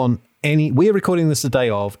don't want we're recording this the day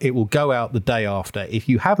of, it will go out the day after. If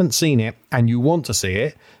you haven't seen it and you want to see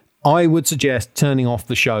it, I would suggest turning off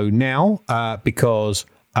the show now because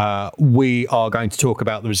we are going to talk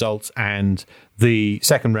about the results and the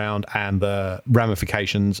second round and the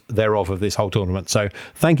ramifications thereof of this whole tournament. So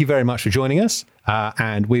thank you very much for joining us.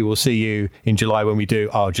 And we will see you in July when we do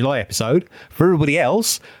our July episode. For everybody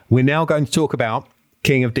else, we're now going to talk about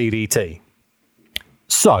King of DDT.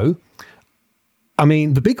 So, I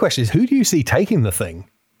mean, the big question is, who do you see taking the thing?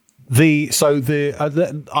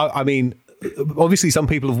 I mean, obviously some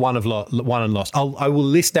people have won and lost. I will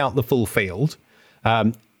list out the full field.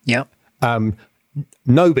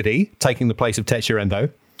 Nobody taking the place of Tetsuya Endo.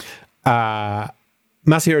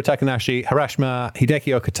 Masahiro Takanashi, Harashima,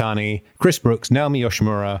 Hideki Okatani, Chris Brooks, Naomi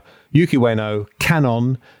Yoshimura, Yuki Ueno,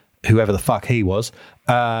 Kanon, whoever the fuck he was,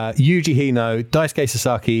 Yuji Hino, Daisuke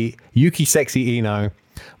Sasaki, Yuki Sexy Ino,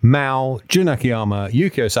 Mao, Jun Akiyama,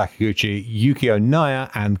 Yukio Sakaguchi, Yukio Naya,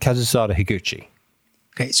 and Kazusada Higuchi.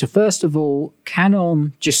 Okay, so first of all,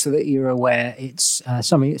 Kanon, just so that you're aware, it's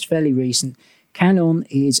something that's fairly recent. Kanon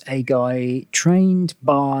is a guy trained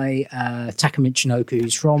by Taka Michinoku,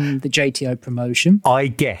 who's from the JTO promotion. I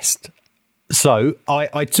guessed. So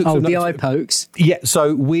I took some the notes. eye pokes. Yeah,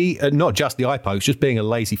 so we, not just the eye pokes, just being a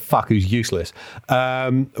lazy fuck who's useless. We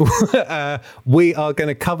are going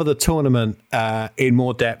to cover the tournament in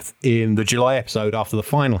more depth in the July episode after the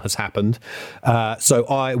final has happened. So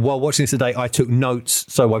while watching this today, I took notes,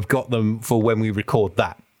 so I've got them for when we record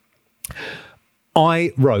that.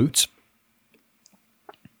 I wrote,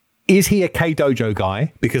 is he a K-Dojo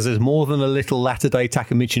guy? Because there's more than a little latter-day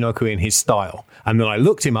Taka Michinoku in his style. And then I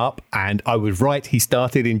looked him up, and I was right. He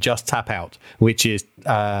started in Just Tap Out, which is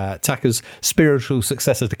Taka's spiritual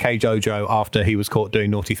successor to K-Dojo after he was caught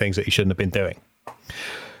doing naughty things that he shouldn't have been doing.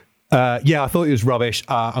 I thought he was rubbish.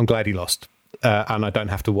 I'm glad he lost. And I don't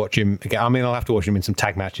have to watch him again. I mean, I'll have to watch him in some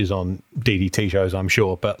tag matches on DDT shows, I'm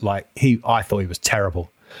sure. But I thought he was terrible.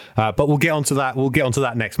 But we'll get onto that. We'll get onto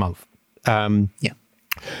that next month.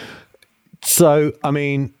 So, I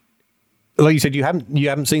mean, like you said, you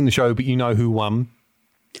haven't seen the show, but you know who won.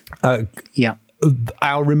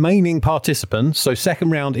 Our remaining participants. So, second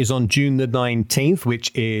round is on June the 19th,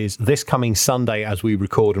 which is this coming Sunday as we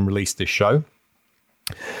record and release this show.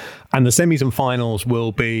 And the semis and finals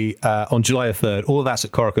will be on July the 3rd. All of that's at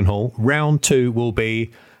Korakuen Hall. Round 2 will be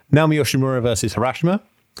Naomi Yoshimura versus Harashima.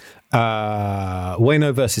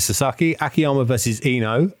 Ueno versus Sasaki, Akiyama versus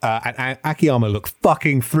Ino, and Akiyama looked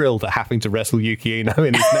fucking thrilled at having to wrestle Yuki Ino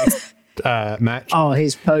in his next match. Oh,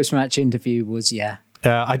 his post-match interview was,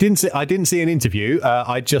 I didn't see an interview.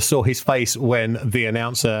 I just saw his face when the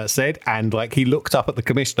announcer said, and he looked up at the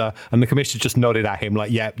commissioner, and the commissioner just nodded at him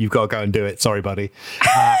like, "Yeah, you've got to go and do it. Sorry, buddy."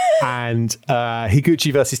 And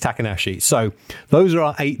Higuchi versus Takanashi. So those are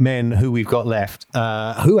our 8 men who we've got left.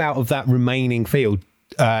 Who out of that remaining field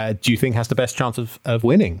do you think has the best chance of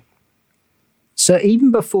winning? So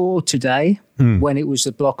even before today, when it was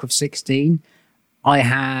a block of 16, I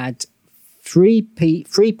had three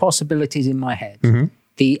possibilities in my head. Mm-hmm.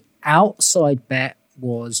 The outside bet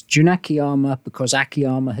was Jun Akiyama, because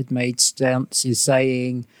Akiyama had made stances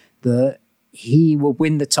saying that he will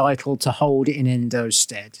win the title to hold it in Endo's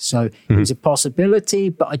stead. So it was a possibility,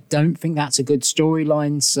 but I don't think that's a good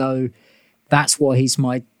storyline. So that's why he's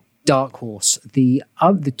my dark horse. The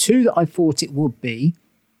 2 that I thought it would be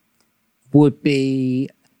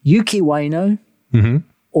Yuki Ueno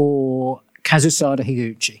or Kazusada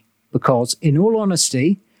Higuchi. Because in all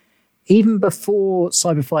honesty, even before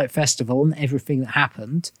Cyberfight Festival and everything that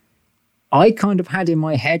happened, I kind of had in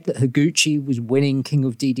my head that Higuchi was winning King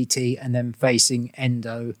of DDT and then facing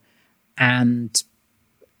Endo. and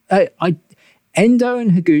Endo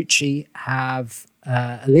and Higuchi have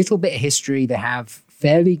a little bit of history. They have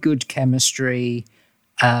fairly good chemistry.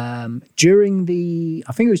 During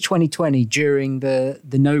I think it was 2020, during the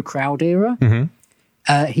no crowd era,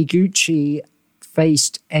 Higuchi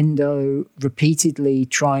faced Endo repeatedly,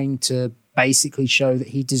 trying to basically show that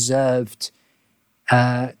he deserved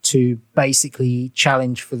to basically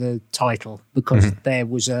challenge for the title, because they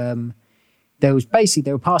were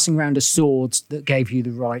passing around a sword that gave you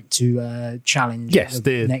the right to challenge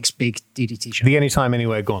the next big DDT show. The Anytime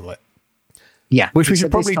Anywhere Gauntlet. Yeah. Which we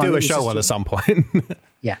should probably do a show on at some point.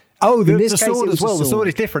 Yeah. Oh, the sword as well. The sword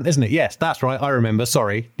is different, isn't it? Yes, that's right. I remember.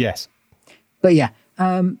 Sorry. Yes. But yeah.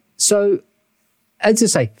 So, as I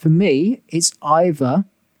say, for me, it's either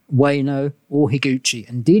Ueno or Higuchi.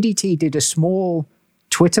 And DDT did a small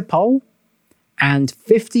Twitter poll, and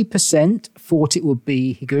 50% thought it would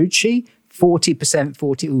be Higuchi, 40%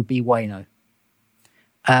 thought it would be Ueno.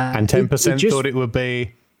 And 10% thought it would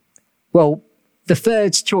be... Well, the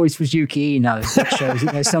third choice was Yuki Ino, which shows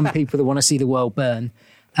that there's some people that want to see the world burn.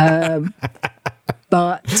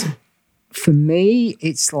 But for me,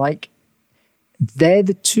 it's like they're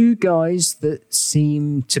the two guys that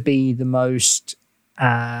seem to be the most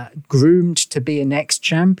groomed to be a next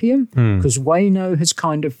champion, because Ueno has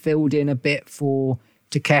kind of filled in a bit for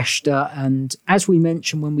Takeshita. And as we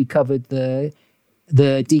mentioned when we covered the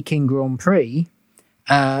D-King Grand Prix,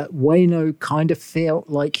 Ueno kind of felt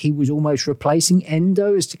like he was almost replacing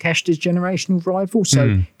Endo as Takeshita's generational rival.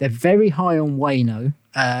 So they're very high on Ueno,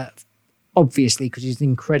 obviously, because he's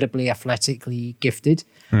incredibly athletically gifted.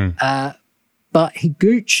 But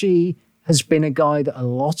Higuchi has been a guy that a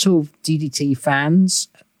lot of DDT fans,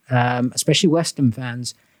 especially Western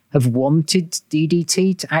fans, have wanted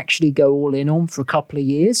DDT to actually go all in on for a couple of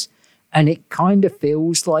years. And it kind of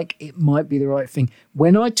feels like it might be the right thing.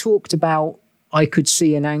 When I talked about I could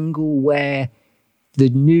see an angle where the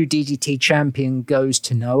new DDT champion goes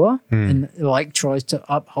to Noah and like tries to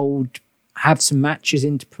have some matches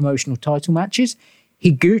into promotional title matches,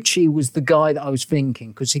 Higuchi was the guy that I was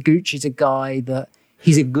thinking, because Higuchi's a guy that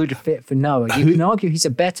he's a good fit for Noah. You can argue he's a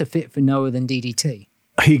better fit for Noah than DDT.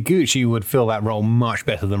 Higuchi would fill that role much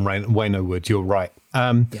better than Ueno would. You're right.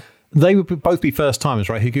 They would both be first timers,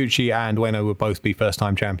 right? Higuchi and Ueno would both be first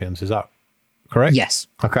time champions. Is that correct? Yes.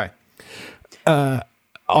 Okay. I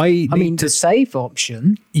mean, the safe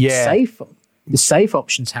option. Yeah. The safe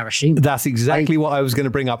option's Harashima. That's exactly what I was going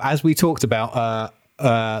to bring up. As we talked about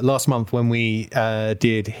last month when we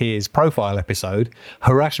did his profile episode,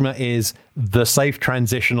 Harashima is the safe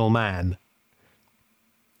transitional man.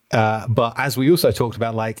 But as we also talked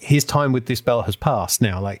about, like, his time with this belt has passed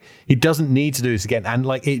now. Like, he doesn't need to do this again. And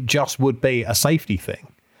like, it just would be a safety thing.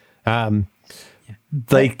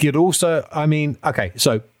 They could also, I mean, okay,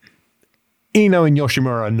 so Ino and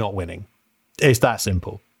Yoshimura are not winning. It's that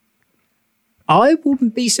simple. I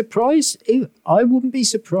wouldn't be surprised if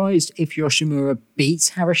Yoshimura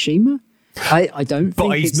beats Harashima. I don't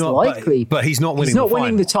think it's likely. But he's not winning. He's not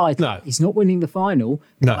winning the title. No. He's not winning the final.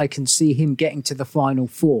 No. I can see him getting to the final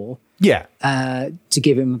four. Yeah. To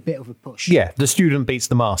give him a bit of a push. Yeah, the student beats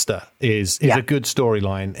the master is a good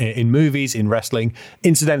storyline in movies, in wrestling.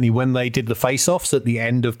 Incidentally, when they did the face-offs at the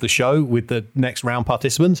end of the show with the next round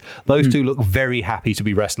participants, those two look very happy to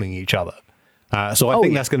be wrestling each other. So I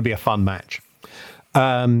think that's going to be a fun match.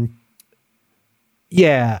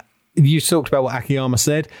 You talked about what Akiyama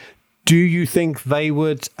said. Do you think they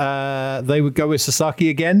would go with Sasaki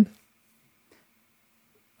again?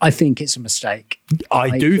 I think it's a mistake.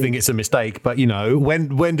 I do think it's a mistake, but you know,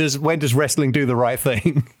 when does wrestling do the right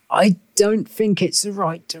thing? I don't think it's the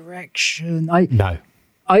right direction. No.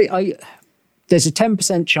 There's a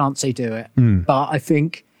 10% chance they do it, but I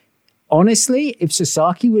think honestly, if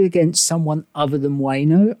Sasaki were against someone other than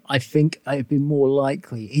Ueno, I think it'd be more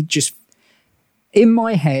likely. It just, in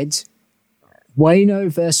my head, Ueno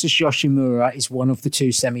versus Yoshimura is one of the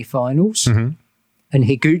two semi-finals, and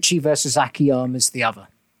Higuchi versus Akiyama is the other.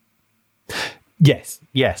 Yes,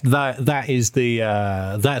 that is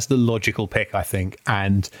that's the logical pick, I think,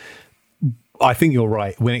 and I think you're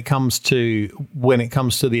right. When it comes to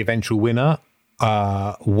the eventual winner,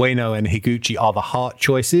 Ueno and Higuchi are the heart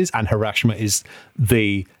choices, and Harashima is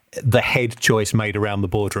the head choice made around the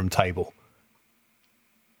boardroom table.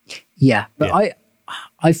 Yeah, but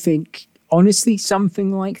I think honestly,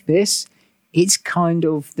 something like this, it's kind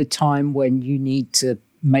of the time when you need to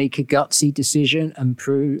make a gutsy decision and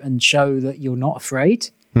prove and show that you're not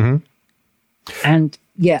afraid. And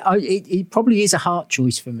it probably is a heart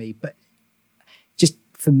choice for me, but just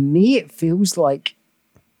for me, it feels like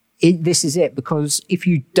this is it, because if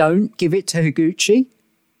you don't give it to Higuchi,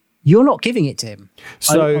 You're not giving it to him.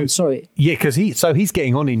 So I'm sorry. Yeah, because he's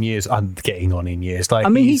getting on in years. I'm getting on in years. Like, I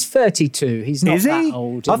mean, he's 32. He's not is that he?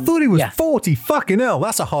 old. I thought he was 40. Fucking hell,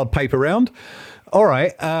 that's a hard paper round. All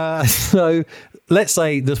right. So let's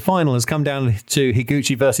say the final has come down to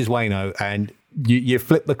Higuchi versus Ueno, and you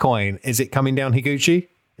flip the coin. Is it coming down Higuchi?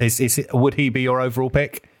 Would he be your overall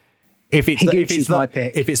pick? Higuchi's my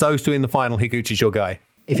pick. If it's those two in the final, Higuchi's your guy.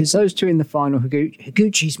 If it's those two in the final,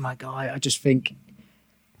 Higuchi's my guy. I just think,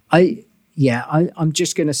 I'm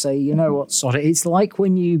just going to say, you know what, sod it. It's like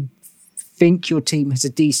when you think your team has a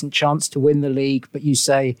decent chance to win the league, but you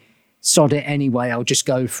say, sod it anyway, I'll just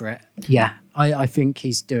go for it. Yeah, I think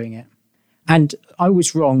he's doing it. And I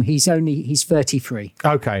was wrong. He's 33.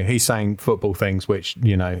 Okay, he's saying football things, which,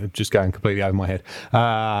 just going completely over my head.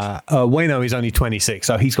 Ueno is only 26,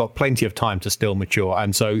 so he's got plenty of time to still mature.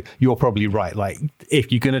 And so you're probably right. Like,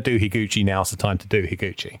 if you're going to do Higuchi, now's the time to do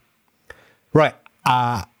Higuchi. Right.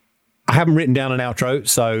 I haven't written down an outro,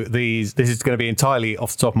 so this is going to be entirely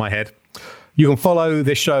off the top of my head. You can follow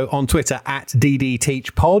this show on Twitter at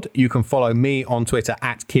DDTeachPod. You can follow me on Twitter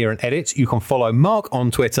at KieranEdits. You can follow Mark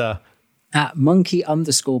on Twitter at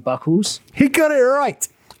monkey_buckles. He got it right.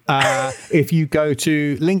 If you go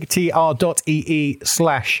to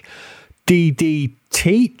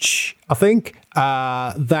linktr.ee/ddteach, I think,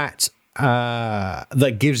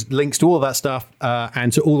 that gives links to all of that stuff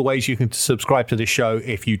and to all the ways you can subscribe to this show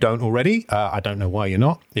if you don't already. I don't know why you're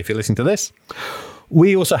not, if you're listening to this.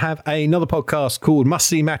 We also have another podcast called Must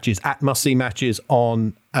See Matches at Must See Matches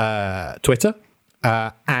on Twitter.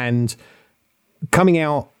 And coming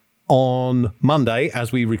out on Monday,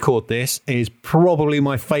 as we record this, is probably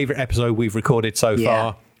my favourite episode we've recorded so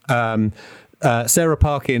far. Sarah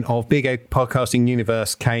Parkin of Big Egg Podcasting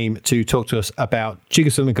Universe came to talk to us about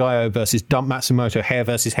Chigusa Nagayo versus Dump Matsumoto hair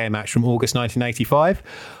versus hair match from August 1985.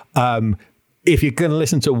 If you're going to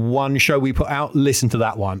listen to one show we put out, listen to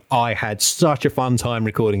that one. I had such a fun time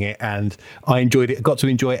recording it, and I enjoyed it. I got to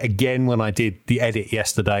enjoy it again when I did the edit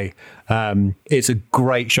yesterday. It's a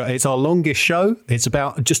great show. It's our longest show. It's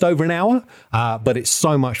about just over an hour, but it's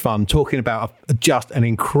so much fun talking about just an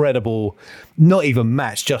incredible, not even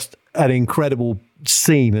match, just an incredible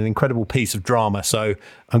scene, an incredible piece of drama. So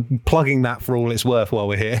I'm plugging that for all it's worth while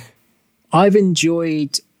we're here. I've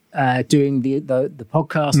enjoyed doing the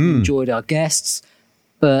podcast, enjoyed our guests,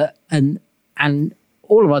 and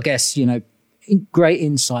all of our guests, great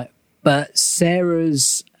insight. But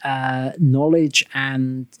Sarah's knowledge,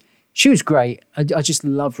 and she was great. I just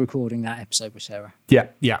love recording that episode with Sarah.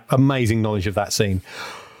 Yeah, amazing knowledge of that scene.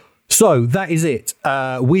 So that is it.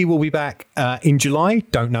 We will be back in July,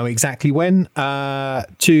 don't know exactly when,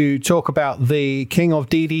 to talk about the King of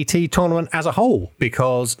DDT tournament as a whole,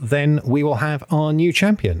 because then we will have our new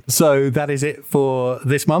champion. So that is it for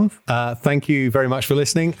this month. Thank you very much for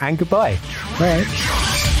listening, and goodbye. Bye.